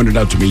she pointed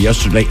out to me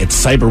yesterday, it's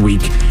Cyber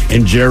Week,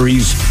 and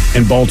Jerry's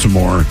in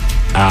Baltimore,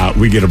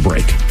 we get a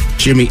break.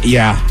 Jimmy,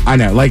 yeah, I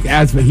know. Like,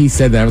 as he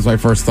said that was my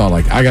first thought.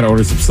 Like, I got to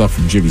order some stuff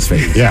from Jimmy's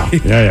Face. Yeah.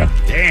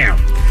 Damn.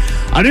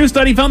 A new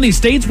study found these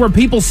states where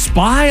people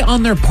spy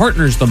on their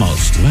partners the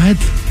most. What?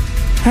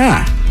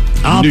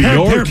 Huh. New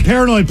York.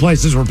 Paranoid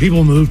places where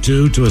people move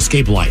to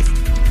escape life.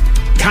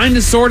 Kind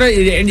of, sort of.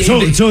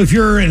 So if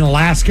you're in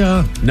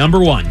Alaska, number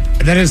one.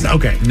 That is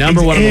okay.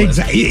 Number one.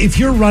 If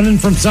you're running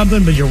from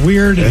something, but you're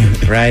weird,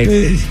 right?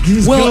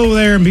 Just go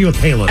there and be with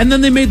payload. And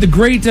then they made the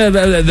great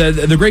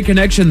the great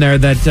connection there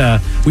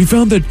that we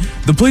found that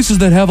the places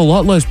that have a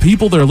lot less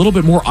people, they're a little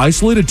bit more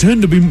isolated,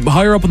 tend to be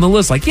higher up on the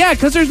list. Like, yeah,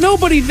 because there's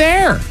nobody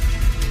there.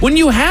 When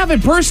you have a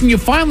person, you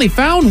finally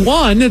found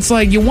one. It's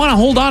like you want to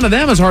hold on to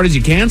them as hard as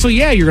you can. So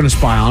yeah, you're going to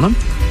spy on them.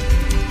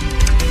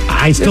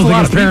 I still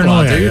think it's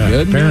paranoia.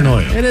 Yeah.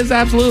 Paranoia. It is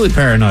absolutely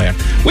paranoia.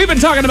 We've been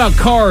talking about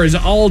cars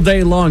all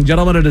day long,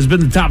 gentlemen. It has been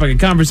the topic of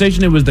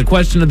conversation. It was the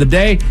question of the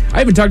day.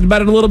 I even talked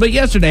about it a little bit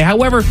yesterday.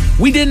 However,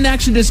 we didn't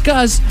actually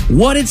discuss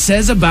what it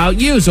says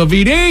about you. So,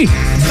 VD.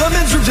 The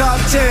Men's Room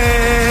Top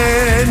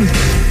 10.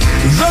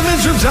 The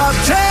Men's Room Top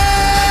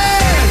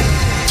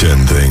 10.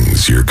 10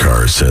 things your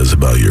car says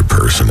about your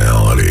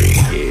personality.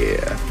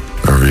 Yeah.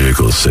 Our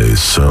vehicles say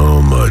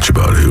so much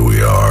about who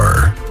we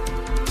are.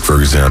 For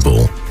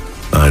example,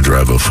 I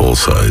drive a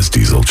full-size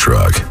diesel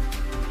truck.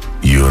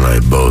 You and I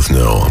both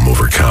know I'm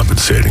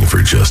overcompensating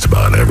for just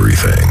about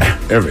everything.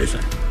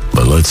 Everything.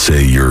 But let's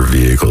say your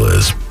vehicle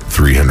has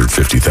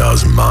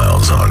 350,000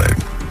 miles on it.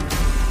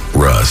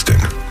 Rust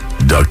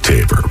and duct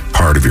tape are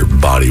part of your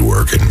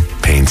bodywork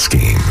and paint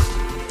scheme.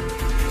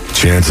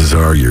 Chances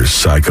are your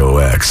psycho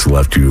ex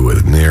left you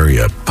with nary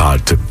a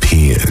pot to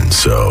pee in,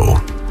 so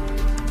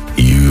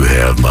you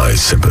have my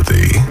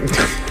sympathy.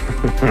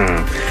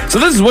 So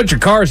this is what your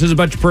car says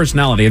about your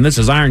personality, and this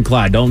is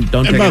ironclad. Don't take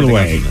And by the anything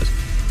way, else from this.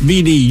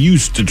 VD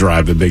used to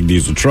drive a big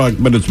diesel truck,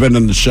 but it's been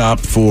in the shop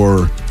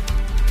for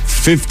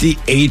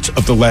 58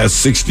 of the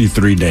last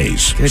 63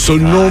 days. So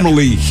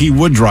normally he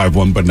would drive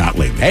one, but not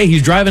lately. Hey,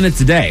 he's driving it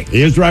today.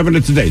 He is driving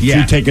it today.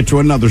 Yeah. To take it to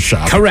another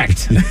shop.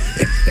 Correct.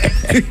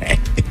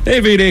 Hey,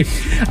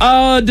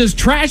 VD. Does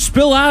trash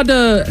spill out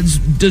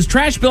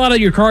of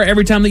your car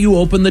every time that you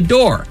open the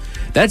door?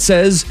 That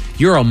says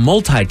you're a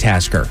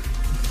multitasker.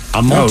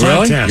 A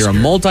multitasker. You're a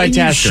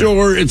multitasker. Are you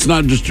sure it's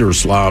not just you're a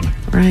slob?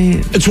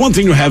 Right. It's one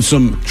thing to have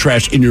some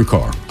trash in your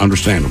car,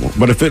 understandable.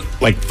 But if it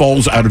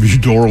falls out of your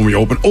door when we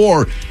open,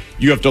 or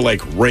you have to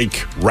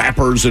rake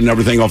wrappers and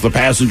everything off the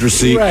passenger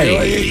seat,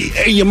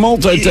 Right. you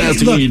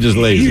multitasking, Look, you just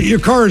lazy. Your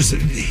car's,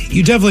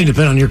 you definitely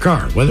depend on your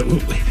car.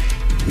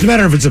 No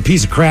matter if it's a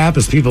piece of crap,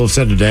 as people have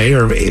said today,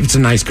 or if it's a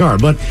nice car.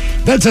 But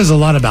that says a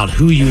lot about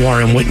who you are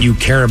and what you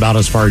care about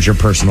as far as your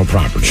personal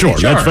property. Sure.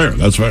 That's fair.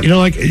 That's fair. You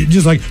know,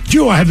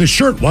 Joe, I have this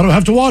shirt. Why do I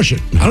have to wash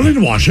it? I don't need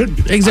to wash it.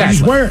 Exactly. I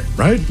just wear it,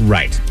 right?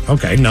 Right.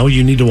 Okay, no,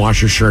 you need to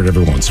wash your shirt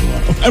every once in a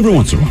while. Every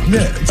once in a while.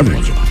 Yeah, every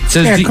once in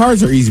a while.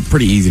 Cars are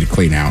pretty easy to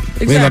clean out.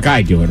 I mean, look,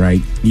 I do it, right?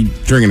 You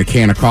drinking a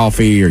can of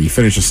coffee or you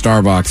finish a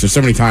Starbucks. There's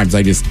so many times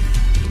I just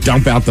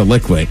dump out the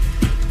liquid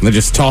and then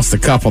just toss the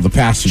cup on the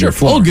passenger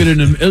floor. I'll get it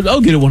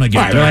when I get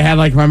Right, there. but I had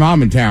my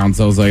mom in town,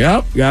 so I was like,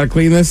 oh, got to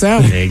clean this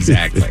out.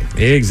 Exactly.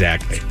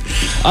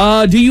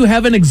 Do you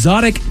have an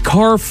exotic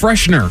car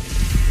freshener?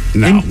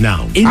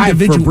 No. I have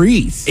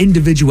Febreze.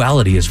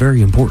 Individuality is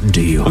very important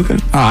to you. Okay.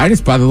 I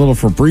just buy the little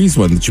Febreze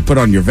one that you put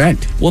on your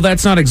vent. Well,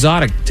 that's not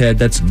exotic, Ted.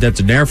 That's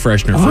an air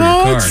freshener for your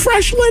car. It's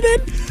fresh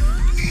linen.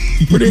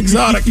 Pretty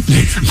exotic.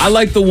 I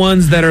like the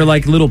ones that are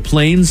like little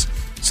planes.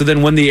 So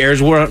then when the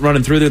air's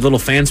running through, their little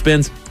fan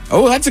spins.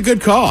 Oh, that's a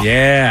good call.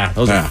 Yeah,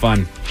 those are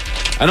fun.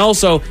 And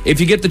also,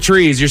 if you get the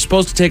trees, you're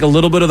supposed to take a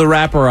little bit of the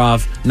wrapper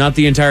off, not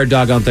the entire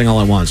doggone thing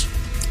all at once.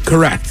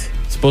 Correct.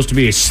 It's supposed to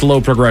be a slow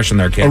progression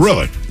there, kids. Oh,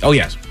 really? Oh,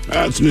 yes.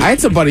 I had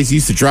some buddies who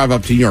used to drive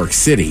up to New York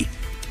City,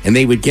 and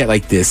they would get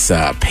this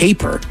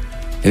paper,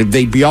 and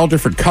they'd be all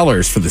different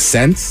colors for the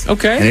scents.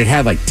 Okay. And it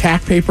had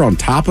tack paper on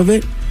top of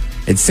it.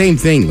 And same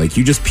thing,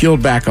 you just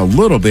peeled back a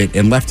little bit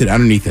and left it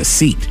underneath a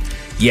seat.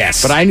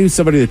 Yes. But I knew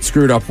somebody that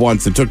screwed up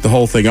once and took the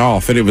whole thing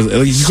off, and it was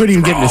you couldn't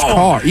even get in his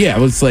car. Yeah,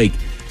 it was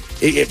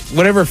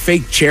whatever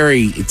fake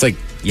cherry. It's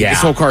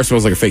this whole car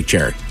smells like a fake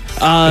cherry.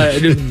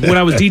 When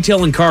I was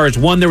detailing cars,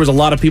 there was a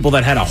lot of people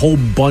that had a whole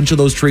bunch of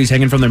those trees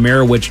hanging from their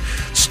mirror, which,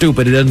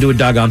 stupid, it doesn't do a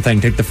doggone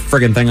thing. Take the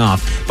friggin' thing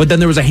off. But then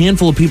there was a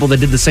handful of people that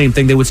did the same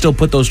thing. They would still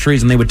put those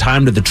trees and they would tie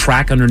them to the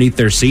track underneath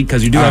their seat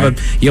because you have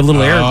a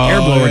little air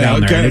blower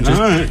down there.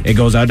 And it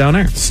goes out down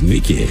there.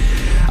 Sneaky.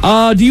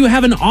 Do you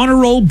have an honor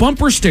roll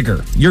bumper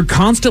sticker? You're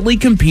constantly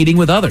competing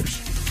with others.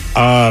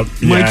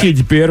 My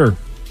kid's bitter.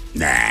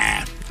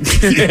 Nah. No,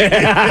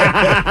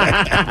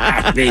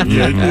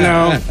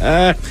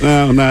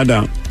 I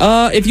don't.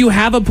 If you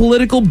have a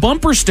political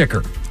bumper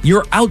sticker,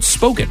 you're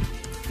outspoken.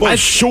 Well,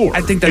 sure. I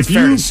think that's if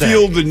fair you to say.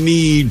 feel the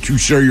need to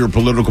share your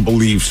political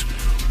beliefs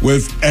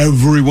with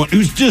everyone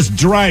who's just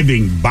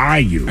driving by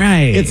you,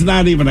 right? It's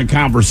not even a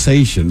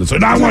conversation. It's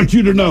I want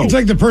you to know. It's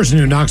like the person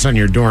who knocks on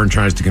your door and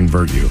tries to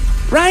convert you.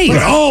 Right. You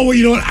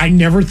know what? I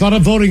never thought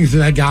of voting for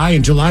that guy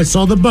until I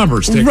saw the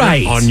bumper sticker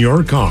on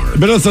your car.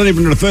 But that's not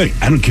even the thing.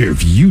 I don't care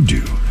if you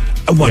do.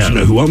 I want you to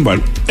know who I'm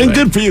voting. And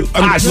good for you.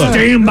 I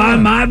stand by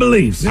my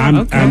beliefs.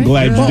 I'm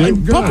glad you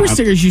do. Bumper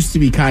stickers used to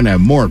be kind of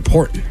more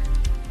important.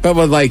 But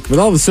with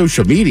all the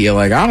social media,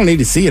 I don't need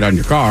to see it on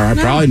your car. I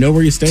probably know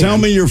where you stand. Tell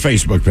me your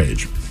Facebook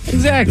page.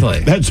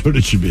 Exactly. That's what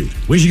it should be.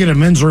 We should get a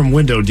men's room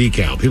window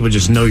decal. People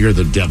just know you're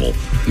the devil.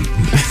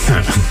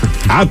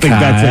 I think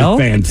that's a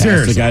fantastic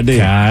Seriously.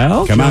 idea.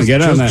 Kyle? Come on,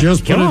 get on that.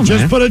 Just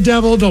put a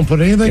devil. Don't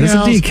put anything It's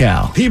else. a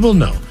decal. People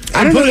know.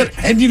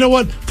 And you know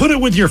what? Put it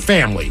with your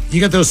family. You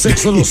got those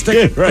 6 little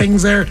stick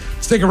things there.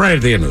 Stick it right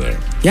at the end of there.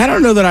 Yeah, I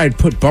don't know that I'd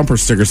put bumper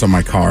stickers on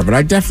my car, but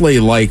I definitely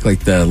like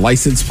the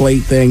license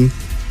plate thing.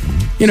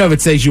 You know, if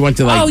it says you went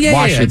to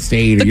Washington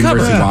State or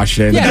University of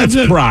Washington. Yeah,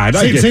 that's pride.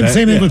 Same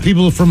thing with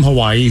people from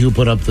Hawaii who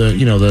put up the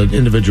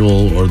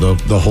individual or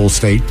the whole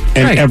state.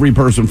 And every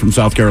person from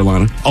South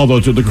Carolina. Although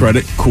to the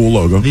credit, cool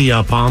logo.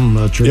 The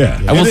palm tree.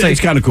 Yeah, I will say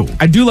it's kind of cool.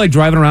 I do like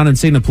driving around and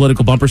seeing the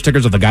political bumper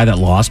stickers of the guy that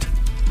lost.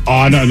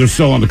 Oh, no, they're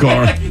still on the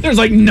car. There's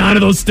 9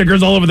 of those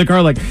stickers all over the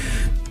car.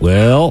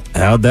 Well,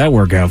 how'd that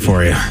work out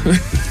for you?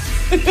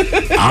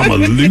 I'm a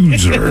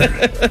loser.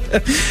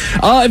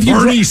 If you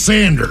Bernie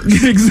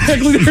Sanders.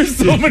 Exactly. There's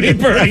so many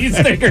Bernie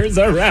stickers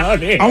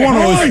around here. I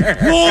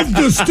love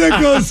the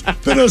stickers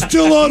that are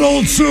still on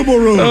old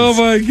Subarus. Oh,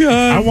 my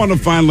God. I want to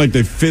find like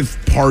the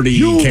fifth party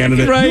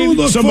candidate.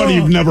 Somebody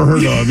you've never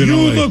heard of. You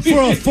look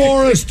for a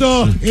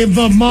forester in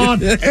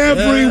Vermont.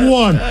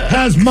 Everyone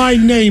has my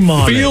name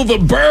on it. Feel the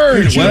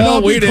burn. It should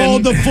not be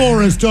called the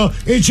forester.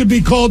 It should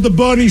be called the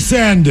Bernie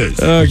Sanders.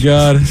 Oh,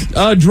 God.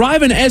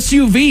 Drive an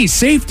SUV.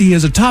 Safety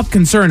is a top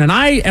concern. And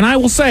I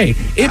will say,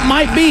 it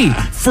might be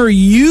for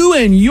you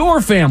and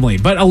your family.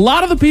 But a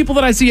lot of the people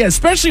that I see,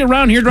 especially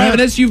around here driving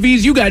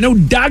SUVs, you got no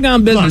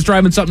doggone business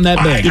driving something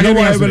that big. You know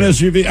why I have an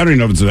SUV? I don't even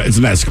know if it's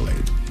an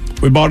Escalade.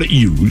 We bought it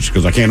used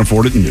because I can't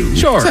afford it new.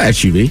 Sure. It's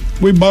an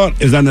SUV. We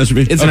bought, is that an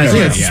SUV? It's an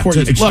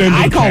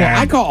SUV. Yeah.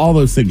 I call all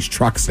those things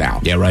trucks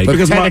now. Yeah, right. But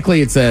Because technically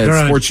it's a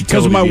sports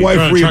utility. Because my wife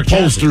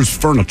reupholsters chassis.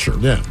 furniture.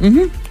 Yeah.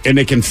 Mm-hmm. And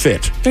they can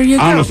fit. There you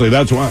go. Honestly,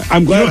 that's why.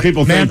 I'm glad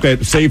people think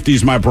that safety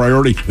is my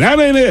priority. That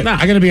ain't it.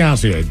 I got to be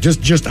honest with you.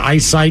 Just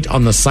eyesight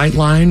on the sight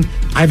line.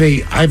 I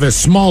have a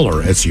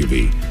smaller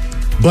SUV,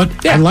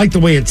 but I like the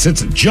way it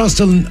sits just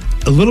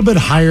a little bit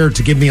higher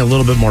to give me a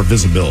little bit more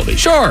visibility.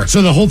 Sure.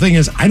 So the whole thing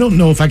is, I don't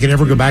know if I could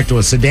ever go back to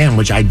a sedan,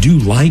 which I do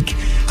like.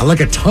 I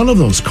like a ton of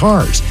those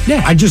cars.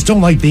 Yeah. I just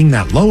don't like being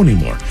that low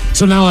anymore.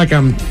 So now,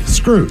 I'm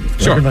screwed.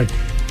 Sure.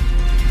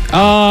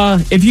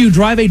 If you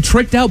drive a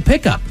tricked out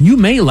pickup, you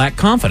may lack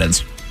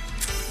confidence.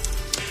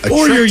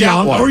 Or you're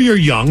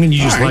young, and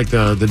you just like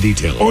the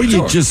detail. Or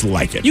you just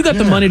like it. You got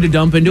the money to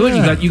dump into it.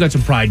 You got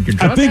some pride in your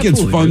truck. I think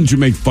it's fun to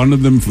make fun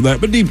of them for that,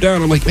 but deep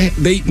down, I'm like, man,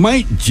 they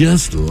might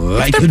just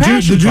like the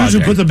dudes who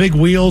put the big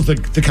wheels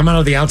that come out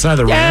of the outside of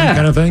the ram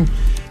kind of thing.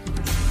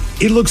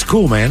 It looks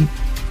cool, man.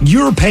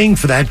 You're paying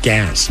for that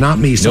gas, not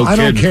me, so I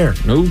don't care.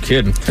 No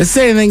kidding. Let's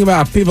say anything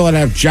about people that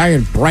have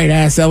giant,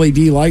 bright-ass LED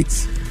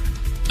lights.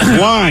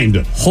 Blind.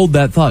 Hold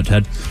that thought,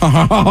 Ted.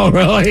 Oh,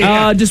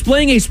 really?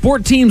 Displaying a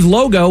sport team's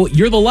logo,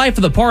 you're the life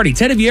of the party.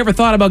 Ted, have you ever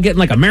thought about getting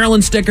like a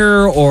Maryland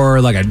sticker or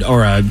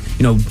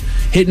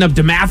hitting up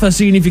DeMatha,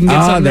 seeing if you can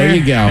get something there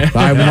you go.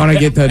 I want to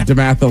get the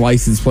DeMatha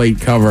license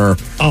plate cover,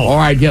 or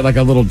I'd get like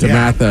a little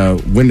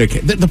DeMatha window.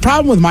 The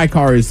problem with my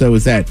car is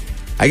that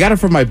I got it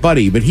from my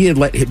buddy, but he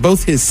had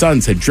both his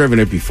sons had driven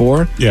it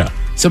before. Yeah.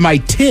 So my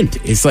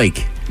tint is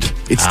like,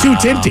 it's too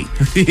tinty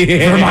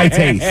for my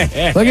taste.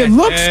 Like, it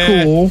looks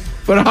cool,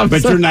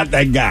 but you're not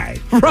that guy.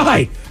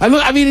 Right.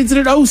 It's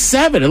an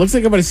 07. It looks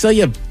like I'm going to sell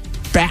you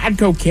bad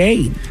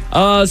cocaine.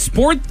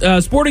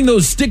 Sporting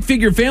those stick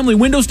figure family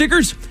window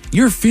stickers,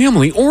 you're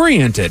family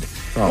oriented.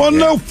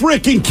 No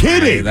freaking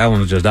kidding. Hey, that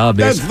one's just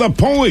obvious. That's the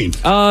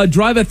point.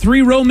 Drive a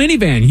 3-row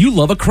minivan. You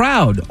love a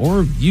crowd,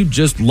 or you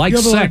just like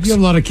sex. You have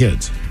a lot of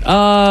kids.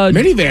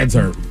 Minivans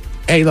are.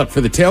 Hey, look,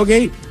 for the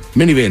tailgate,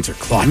 minivans are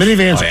clutch.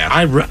 Minivans.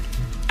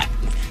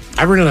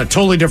 I rented a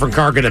totally different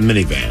car, got a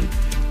minivan.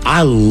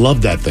 I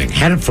loved that thing.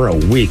 Had it for a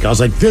week. I was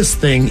like, this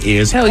thing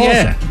is hell awesome.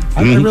 Yeah.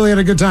 I really had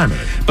a good time in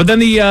it. But then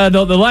the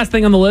last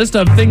thing on the list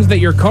of things that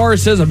your car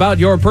says about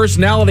your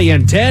personality,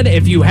 and Ted,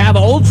 if you have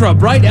ultra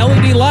bright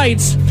LED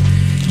lights,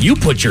 you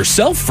put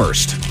yourself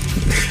first.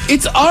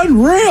 It's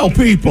unreal,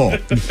 people.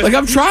 Like,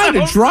 I'm trying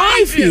to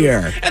drive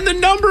here. And the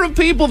number of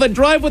people that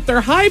drive with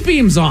their high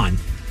beams on.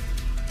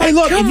 Hey,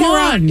 look, Come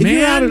on, if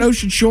you're out at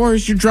Ocean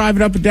Shores, you're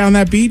driving up and down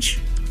that beach,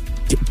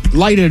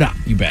 light it up.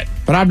 You bet.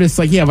 But I'm just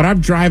like, when I'm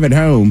driving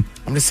home,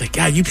 I'm just like,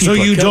 God, you people.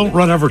 So you don't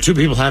run over two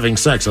people having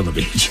sex on the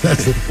beach.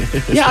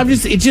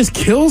 It just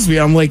kills me.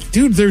 I'm like,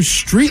 dude, there's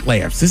street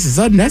lamps. This is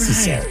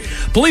unnecessary.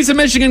 Police in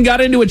Michigan got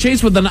into a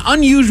chase with an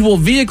unusual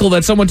vehicle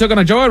that someone took on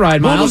a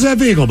joyride, Miles. What was that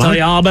vehicle, Mike? Tell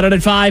you all about it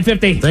at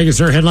 5:50. Thank you,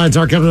 sir. Headlines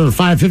are coming in at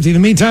 5:50. In the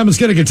meantime, let's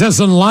get a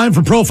contestant on the line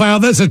for Profile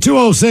This at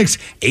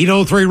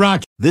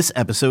 206-803-ROCK. This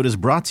episode is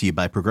brought to you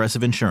by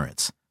Progressive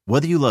Insurance.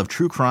 Whether you love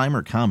true crime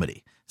or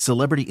comedy,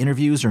 celebrity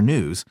interviews or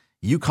news,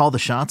 you call the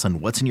shots on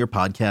what's in your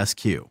podcast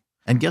queue.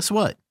 And guess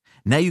what?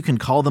 Now you can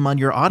call them on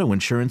your auto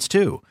insurance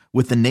too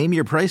with the Name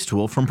Your Price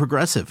tool from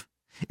Progressive.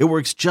 It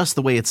works just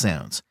the way it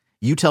sounds.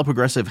 You tell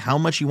Progressive how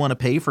much you want to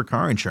pay for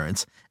car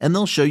insurance, and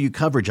they'll show you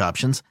coverage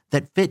options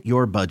that fit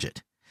your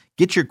budget.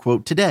 Get your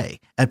quote today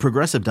at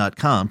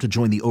Progressive.com to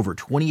join the over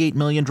 28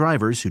 million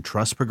drivers who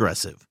trust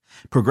Progressive.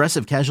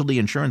 Progressive Casualty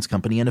Insurance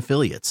Company and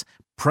Affiliates.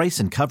 Price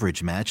and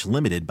coverage match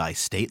limited by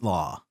state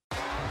law.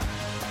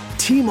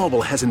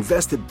 T-Mobile has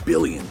invested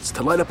billions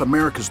to light up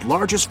America's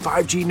largest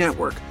 5G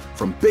network,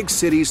 from big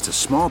cities to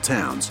small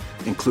towns,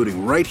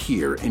 including right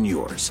here in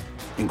yours.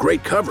 And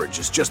great coverage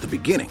is just the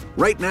beginning.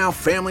 Right now,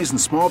 families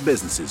and small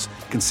businesses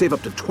can save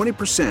up to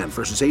 20%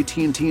 versus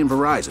AT&T and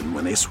Verizon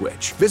when they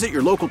switch. Visit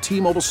your local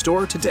T-Mobile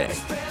store today.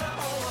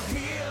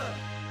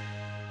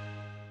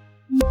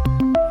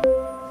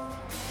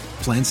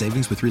 Plan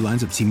savings with 3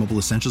 lines of T-Mobile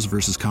Essentials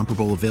versus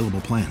comparable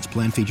available plans.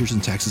 Plan features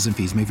and taxes and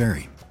fees may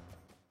vary.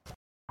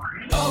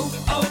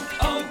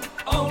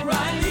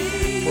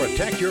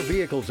 Protect your your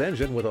vehicle's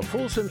engine with a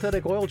full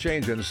synthetic oil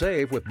change and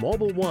save with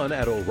Mobile One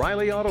at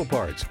O'Reilly Auto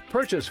Parts.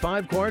 Purchase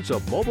 5 quarts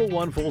of Mobile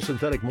One full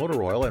synthetic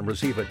motor oil and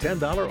receive a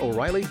 $10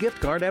 O'Reilly gift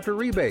card after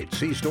rebate.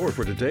 See store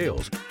for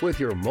details. With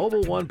your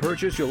Mobile One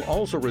purchase, you'll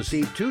also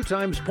receive 2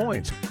 times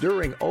points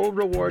during O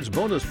Rewards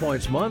Bonus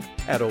Points Month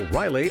at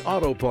O'Reilly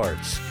Auto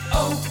Parts.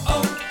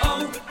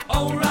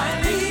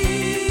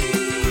 O'Reilly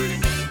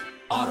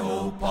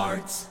Auto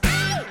Parts.